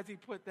not only has he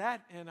put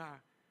that in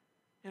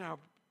our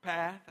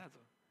path as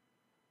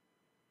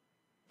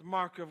a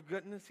marker of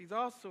goodness, he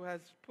also has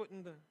put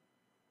in the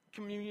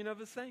communion of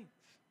the saints.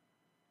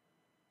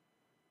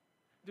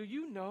 Do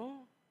you know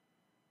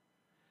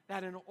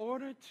that in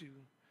order to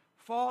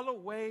fall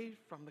away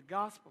from the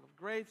gospel of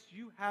grace,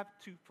 you have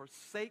to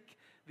forsake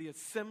the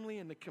assembly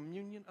and the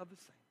communion of the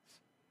saints?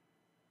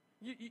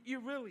 You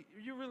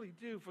really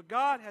do. For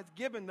God has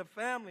given the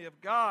family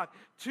of God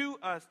to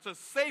us to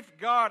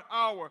safeguard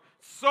our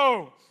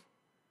souls.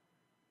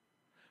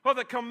 For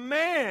the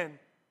command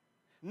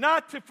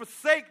not to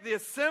forsake the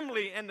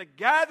assembly and the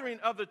gathering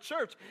of the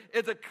church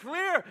is a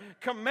clear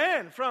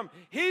command from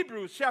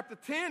Hebrews chapter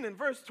 10 and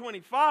verse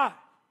 25.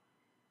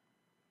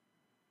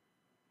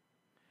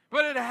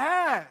 But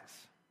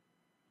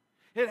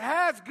it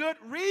has good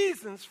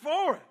reasons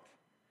for it.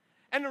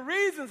 And the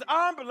reasons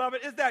are,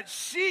 beloved, is that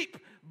sheep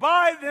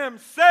by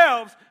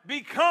themselves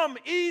become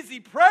easy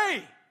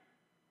prey.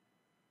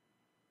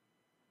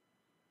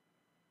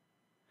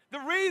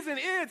 The reason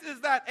is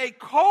that a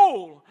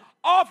coal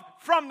off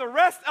from the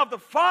rest of the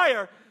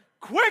fire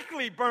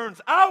quickly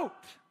burns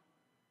out.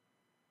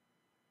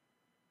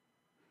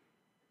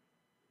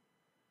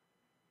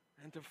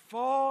 And to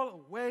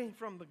fall away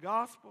from the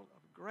gospel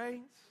of grace,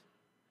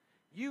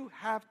 you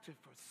have to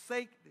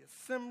forsake the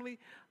assembly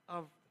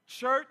of the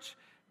church,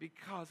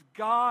 because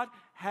God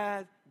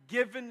has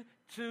given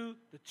to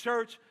the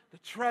church the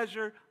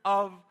treasure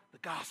of the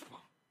gospel.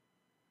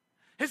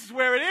 This is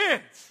where it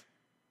is.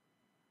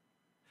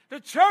 The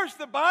church,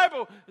 the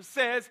Bible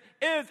says,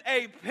 is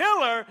a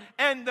pillar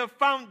and the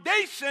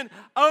foundation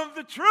of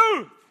the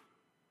truth.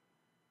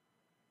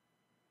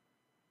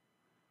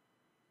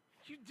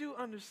 You do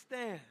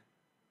understand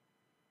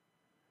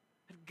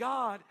that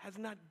God has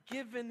not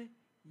given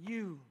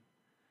you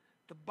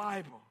the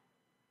Bible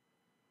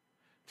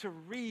to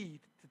read,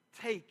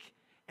 to take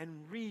and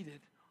read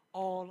it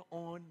all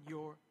on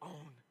your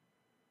own.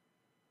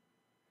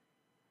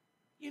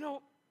 You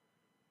know,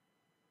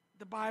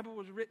 the Bible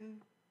was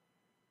written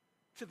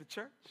to the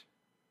church.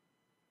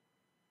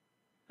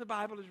 The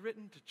Bible is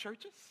written to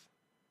churches.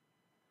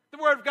 The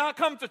Word of God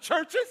comes to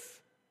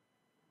churches,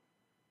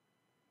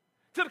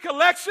 to the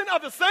collection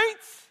of the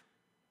saints.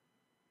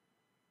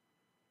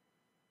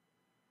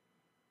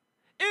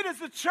 It is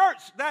the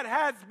church that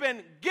has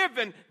been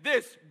given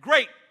this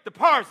great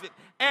deposit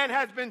and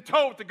has been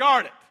told to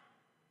guard it.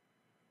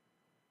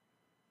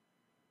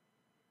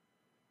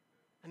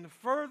 And the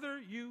further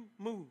you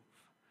move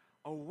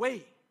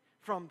away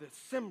from the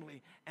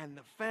assembly and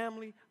the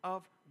family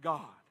of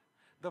God,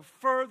 the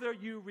further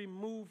you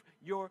remove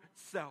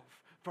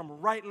yourself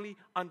from rightly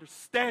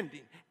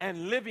understanding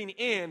and living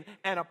in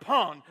and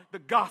upon the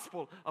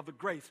gospel of the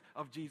grace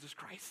of Jesus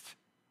Christ.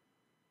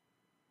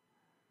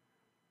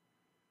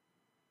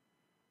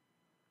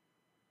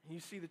 And you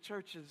see, the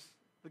church is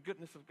the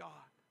goodness of God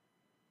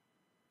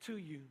to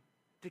you,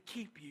 to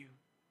keep you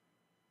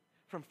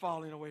from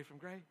falling away from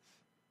grace.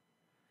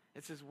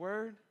 It's His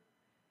Word.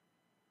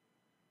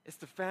 It's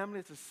the family.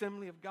 It's the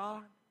assembly of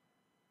God.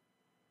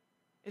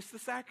 It's the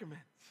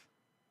sacraments.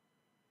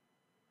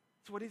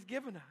 It's what He's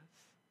given us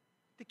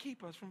to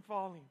keep us from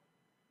falling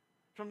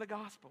from the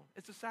gospel.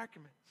 It's the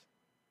sacraments.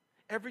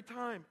 every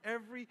time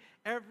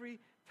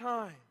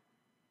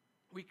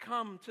we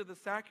come to the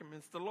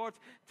sacraments, the Lord's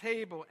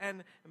table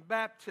and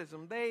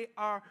baptism, they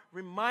are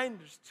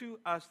reminders to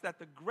us that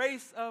the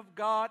grace of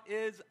God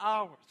is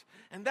ours.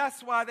 And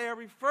that's why they are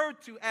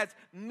referred to as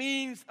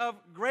means of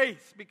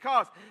grace,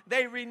 because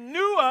they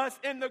renew us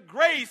in the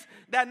grace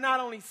that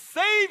not only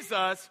saves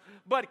us,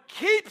 but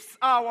keeps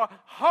our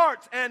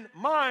hearts and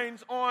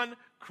minds on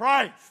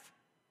Christ.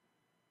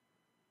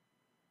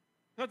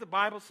 You know what the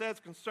Bible says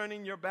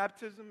concerning your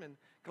baptism in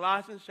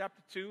Galatians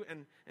chapter 2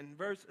 and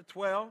verse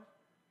 12?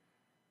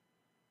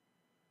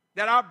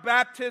 That our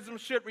baptism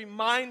should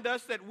remind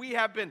us that we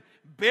have been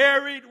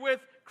buried with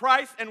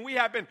Christ and we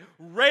have been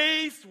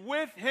raised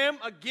with him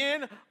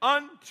again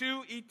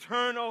unto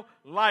eternal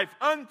life,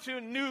 unto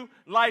new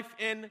life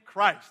in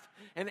Christ.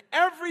 And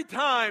every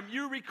time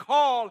you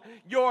recall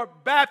your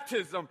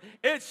baptism,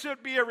 it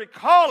should be a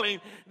recalling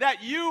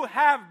that you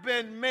have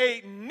been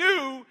made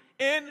new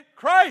in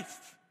Christ.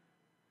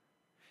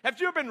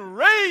 If you've been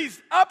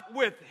raised up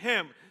with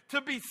him to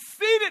be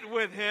seated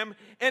with him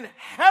in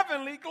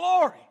heavenly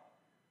glory.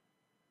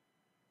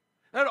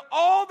 That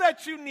all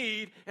that you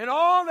need and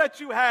all that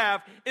you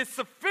have is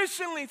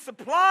sufficiently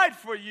supplied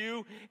for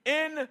you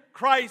in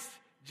Christ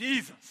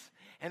Jesus.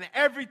 And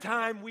every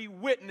time we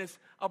witness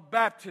a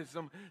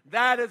baptism,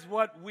 that is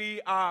what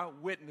we are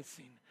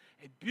witnessing.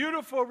 A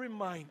beautiful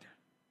reminder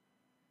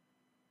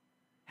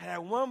that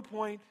at one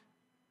point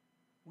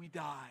we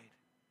died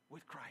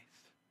with Christ.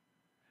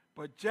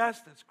 But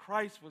just as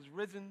Christ was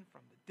risen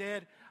from the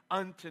dead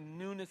unto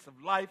newness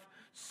of life,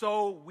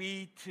 so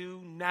we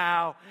too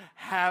now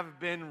have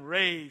been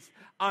raised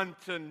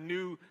unto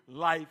new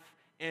life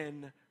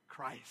in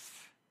Christ.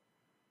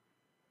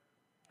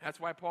 That's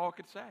why Paul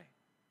could say,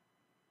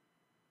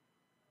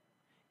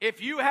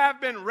 if you have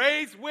been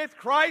raised with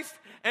Christ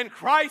and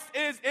Christ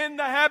is in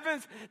the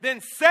heavens,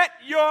 then set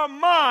your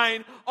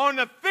mind on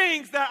the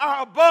things that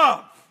are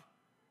above.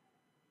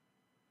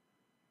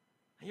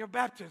 And your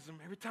baptism,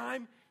 every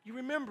time you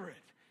remember it,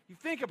 you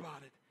think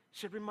about it,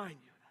 should remind you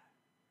of that.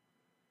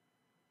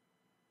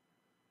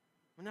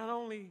 But not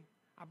only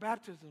our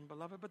baptism,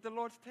 beloved, but the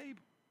Lord's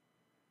table.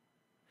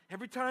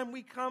 Every time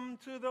we come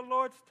to the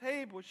Lord's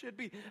table, it should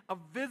be a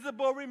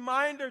visible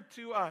reminder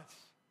to us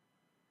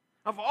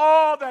of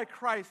all that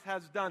Christ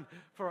has done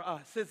for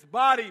us. His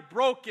body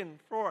broken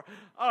for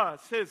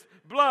us. His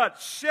blood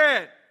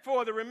shed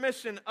for the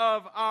remission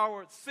of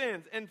our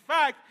sins. In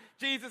fact,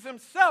 Jesus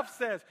himself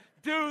says,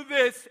 do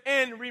this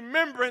in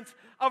remembrance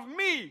of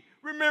me.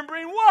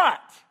 Remembering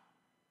what?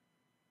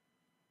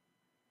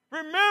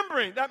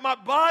 Remembering that my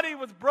body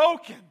was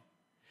broken.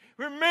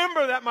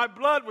 Remember that my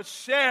blood was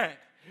shed.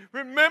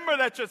 Remember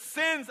that your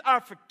sins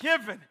are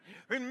forgiven.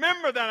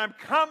 Remember that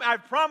I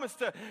promise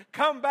to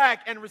come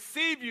back and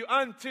receive you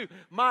unto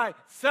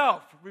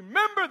myself.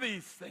 Remember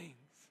these things.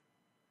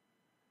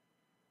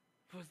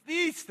 It was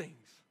these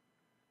things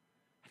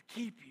that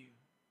keep you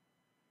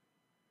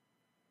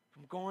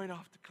from going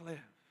off the cliff,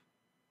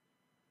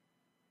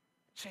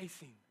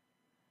 chasing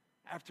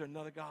after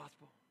another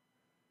gospel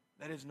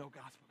that is no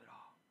gospel at all.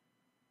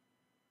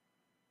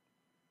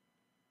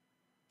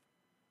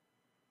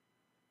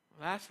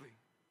 Lastly,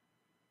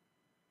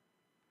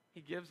 he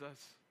gives us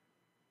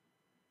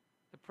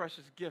the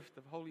precious gift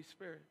of Holy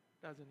Spirit,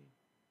 doesn't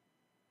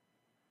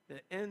he?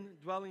 The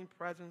indwelling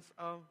presence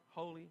of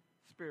Holy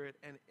Spirit.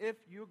 And if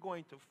you're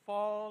going to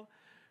fall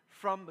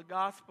from the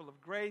gospel of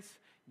grace,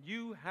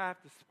 you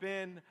have to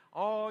spend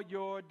all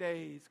your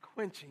days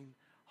quenching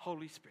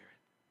Holy Spirit.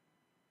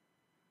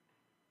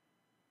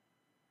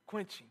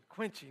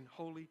 Quenching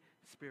Holy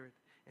Spirit.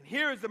 And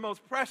here is the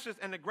most precious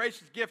and the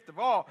gracious gift of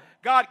all.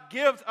 God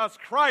gives us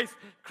Christ.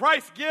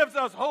 Christ gives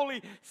us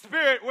Holy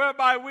Spirit,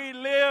 whereby we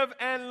live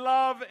and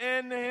love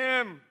in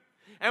him.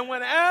 And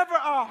whenever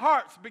our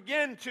hearts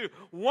begin to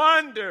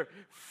wander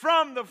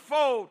from the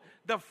fold,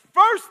 the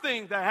first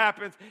thing that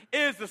happens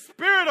is the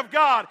Spirit of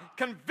God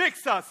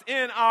convicts us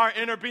in our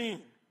inner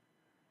being.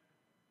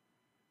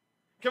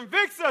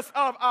 Convicts us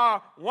of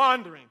our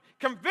wandering.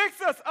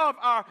 Convicts us of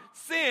our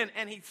sin.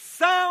 And he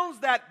sounds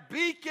that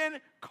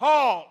beacon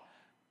call.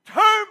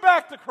 Turn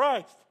back to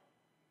Christ.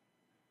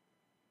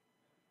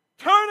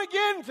 Turn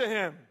again to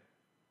him.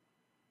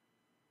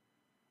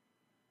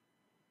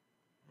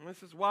 And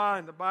this is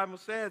why the Bible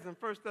says in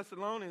 1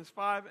 Thessalonians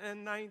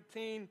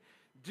 5:19,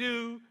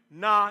 do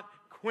not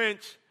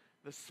quench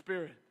the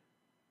Spirit.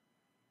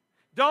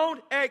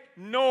 Don't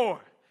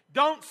ignore.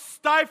 Don't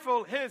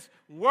stifle his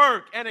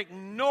work and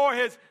ignore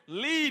his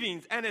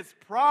leadings and his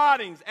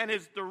proddings and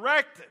his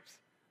directives.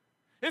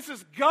 This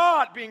is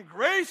God being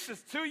gracious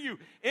to you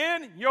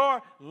in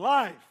your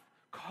life,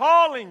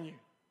 calling you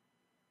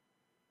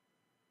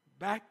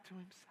back to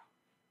himself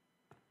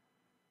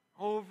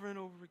over and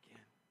over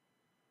again.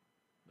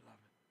 Beloved,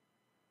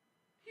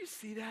 you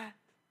see that?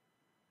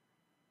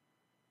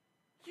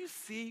 You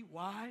see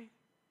why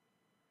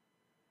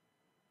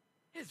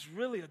it's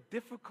really a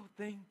difficult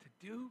thing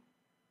to do?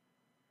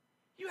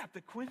 You have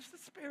to quench the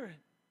Spirit.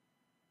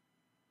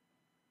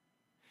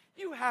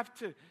 You have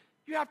to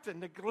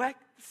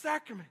neglect the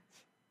sacraments.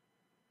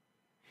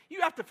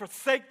 You have to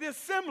forsake the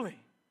assembly.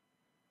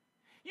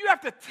 You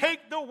have to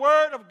take the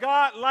word of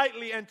God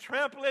lightly and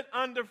trample it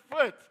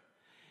underfoot.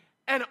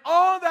 And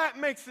all that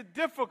makes it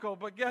difficult,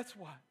 but guess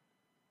what?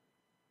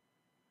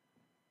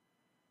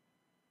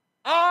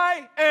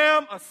 I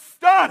am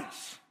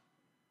astonished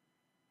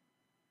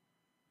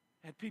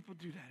that people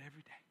do that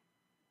every day.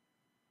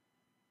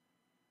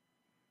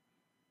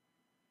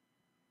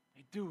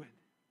 They do it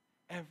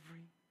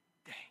every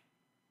day.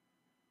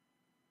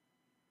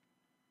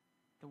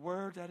 The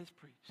word that is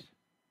preached,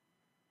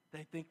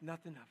 they think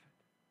nothing of it.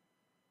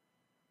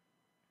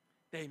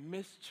 They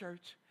miss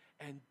church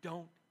and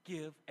don't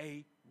give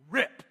a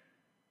rip.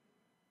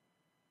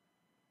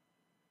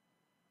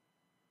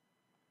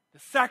 The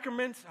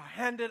sacraments are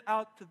handed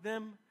out to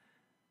them,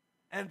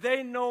 and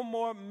they no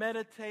more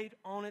meditate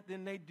on it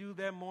than they do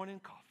their morning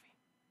coffee.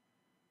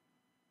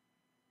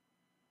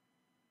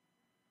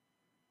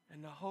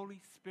 And the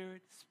Holy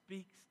Spirit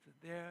speaks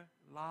to their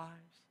lives,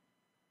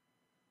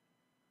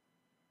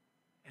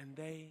 and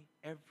they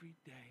every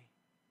day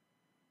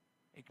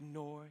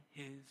ignore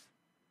his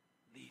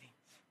leadings.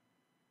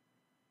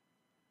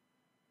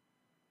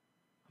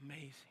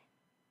 Amazing.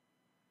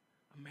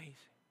 Amazing.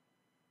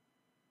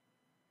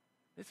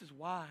 This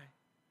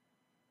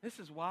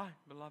is why,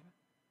 beloved,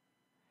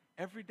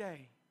 every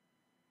day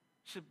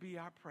should be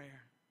our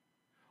prayer.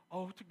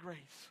 Oh, to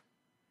grace,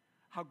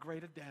 how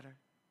great a debtor.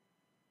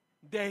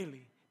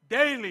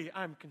 Daily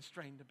I'm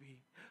constrained to be.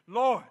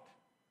 Lord,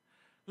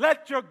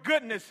 let your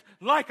goodness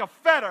like a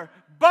fetter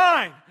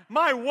bind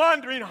my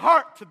wandering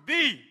heart to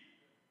thee.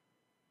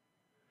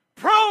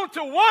 Prone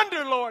to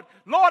wander, Lord.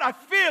 Lord, I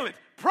feel it.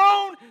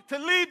 Prone to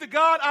leave the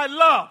God I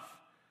love.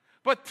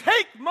 But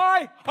take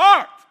my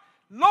heart.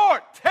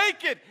 Lord,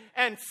 take it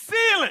and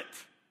seal it.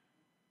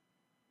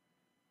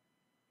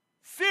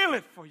 Seal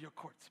it for your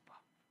courts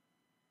above.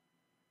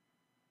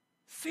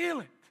 Seal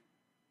it.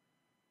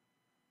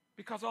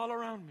 Because all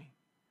around me,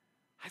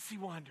 I see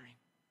wandering.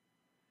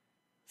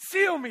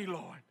 Seal me,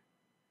 Lord.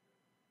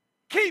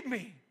 Keep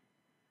me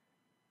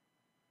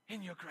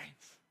in your grace.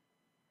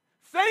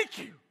 Thank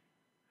you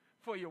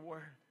for your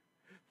word.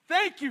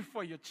 Thank you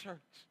for your church.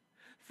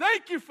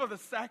 Thank you for the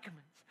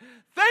sacraments.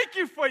 Thank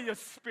you for your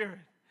spirit.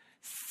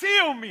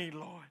 Seal me,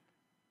 Lord.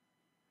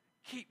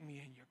 Keep me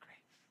in your grace.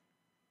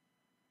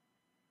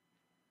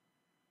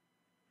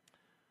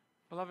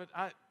 Beloved,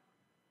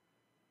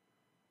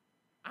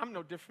 I'm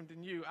no different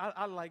than you.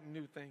 I like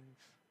new things.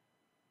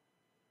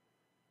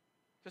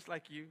 Just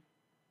like you.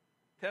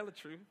 Tell the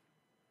truth.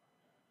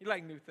 You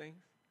like new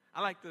things.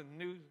 I like the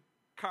new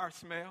car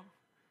smell.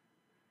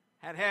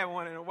 Hadn't had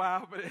one in a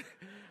while, but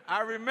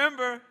I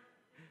remember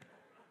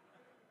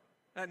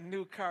that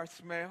new car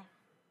smell.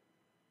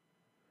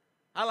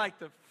 I like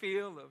the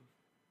feel of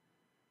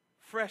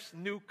fresh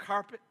new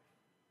carpet.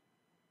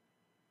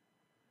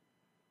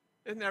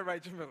 Isn't that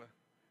right, Jamila?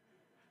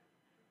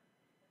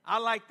 I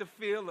like the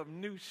feel of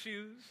new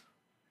shoes.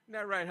 Isn't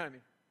that right,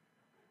 honey?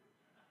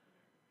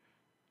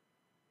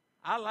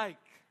 I like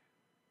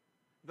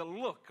the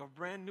look of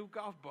brand new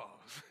golf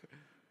balls.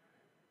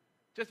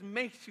 Just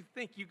makes you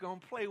think you're going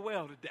to play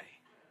well today.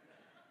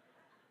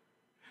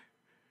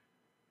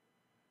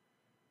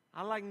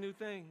 I like new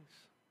things.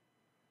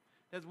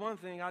 There's one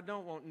thing I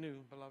don't want new,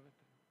 beloved.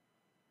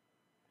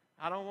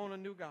 I don't want a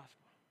new gospel.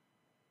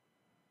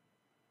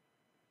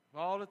 Of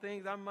all the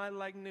things I might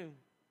like new,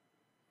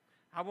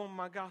 I want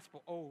my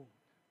gospel old.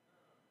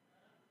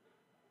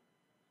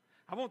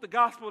 I want the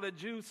gospel that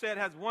Jude said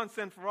has once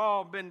and for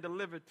all been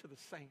delivered to the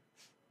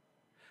saints.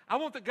 I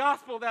want the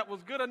gospel that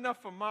was good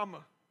enough for Mama,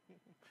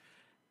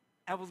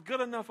 that was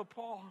good enough for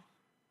Paul,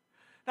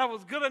 that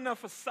was good enough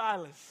for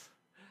Silas.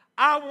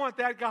 I want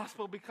that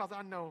gospel because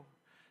I know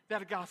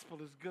that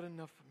gospel is good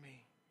enough for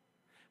me.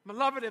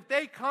 Beloved, if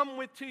they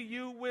come to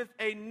you with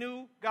a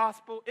new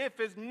gospel, if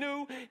it's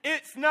new,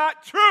 it's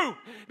not true.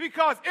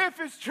 Because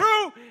if it's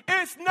true,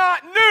 it's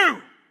not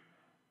new.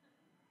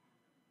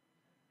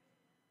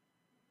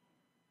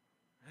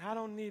 I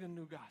don't need a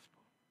new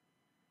gospel.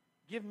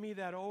 Give me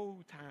that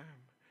old time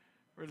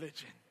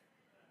religion.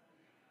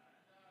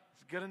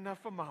 It's good enough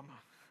for Mama.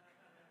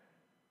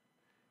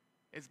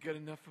 It's good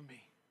enough for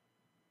me.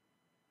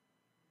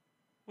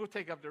 We'll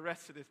take up the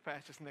rest of this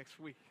passage next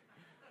week.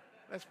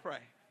 Let's pray.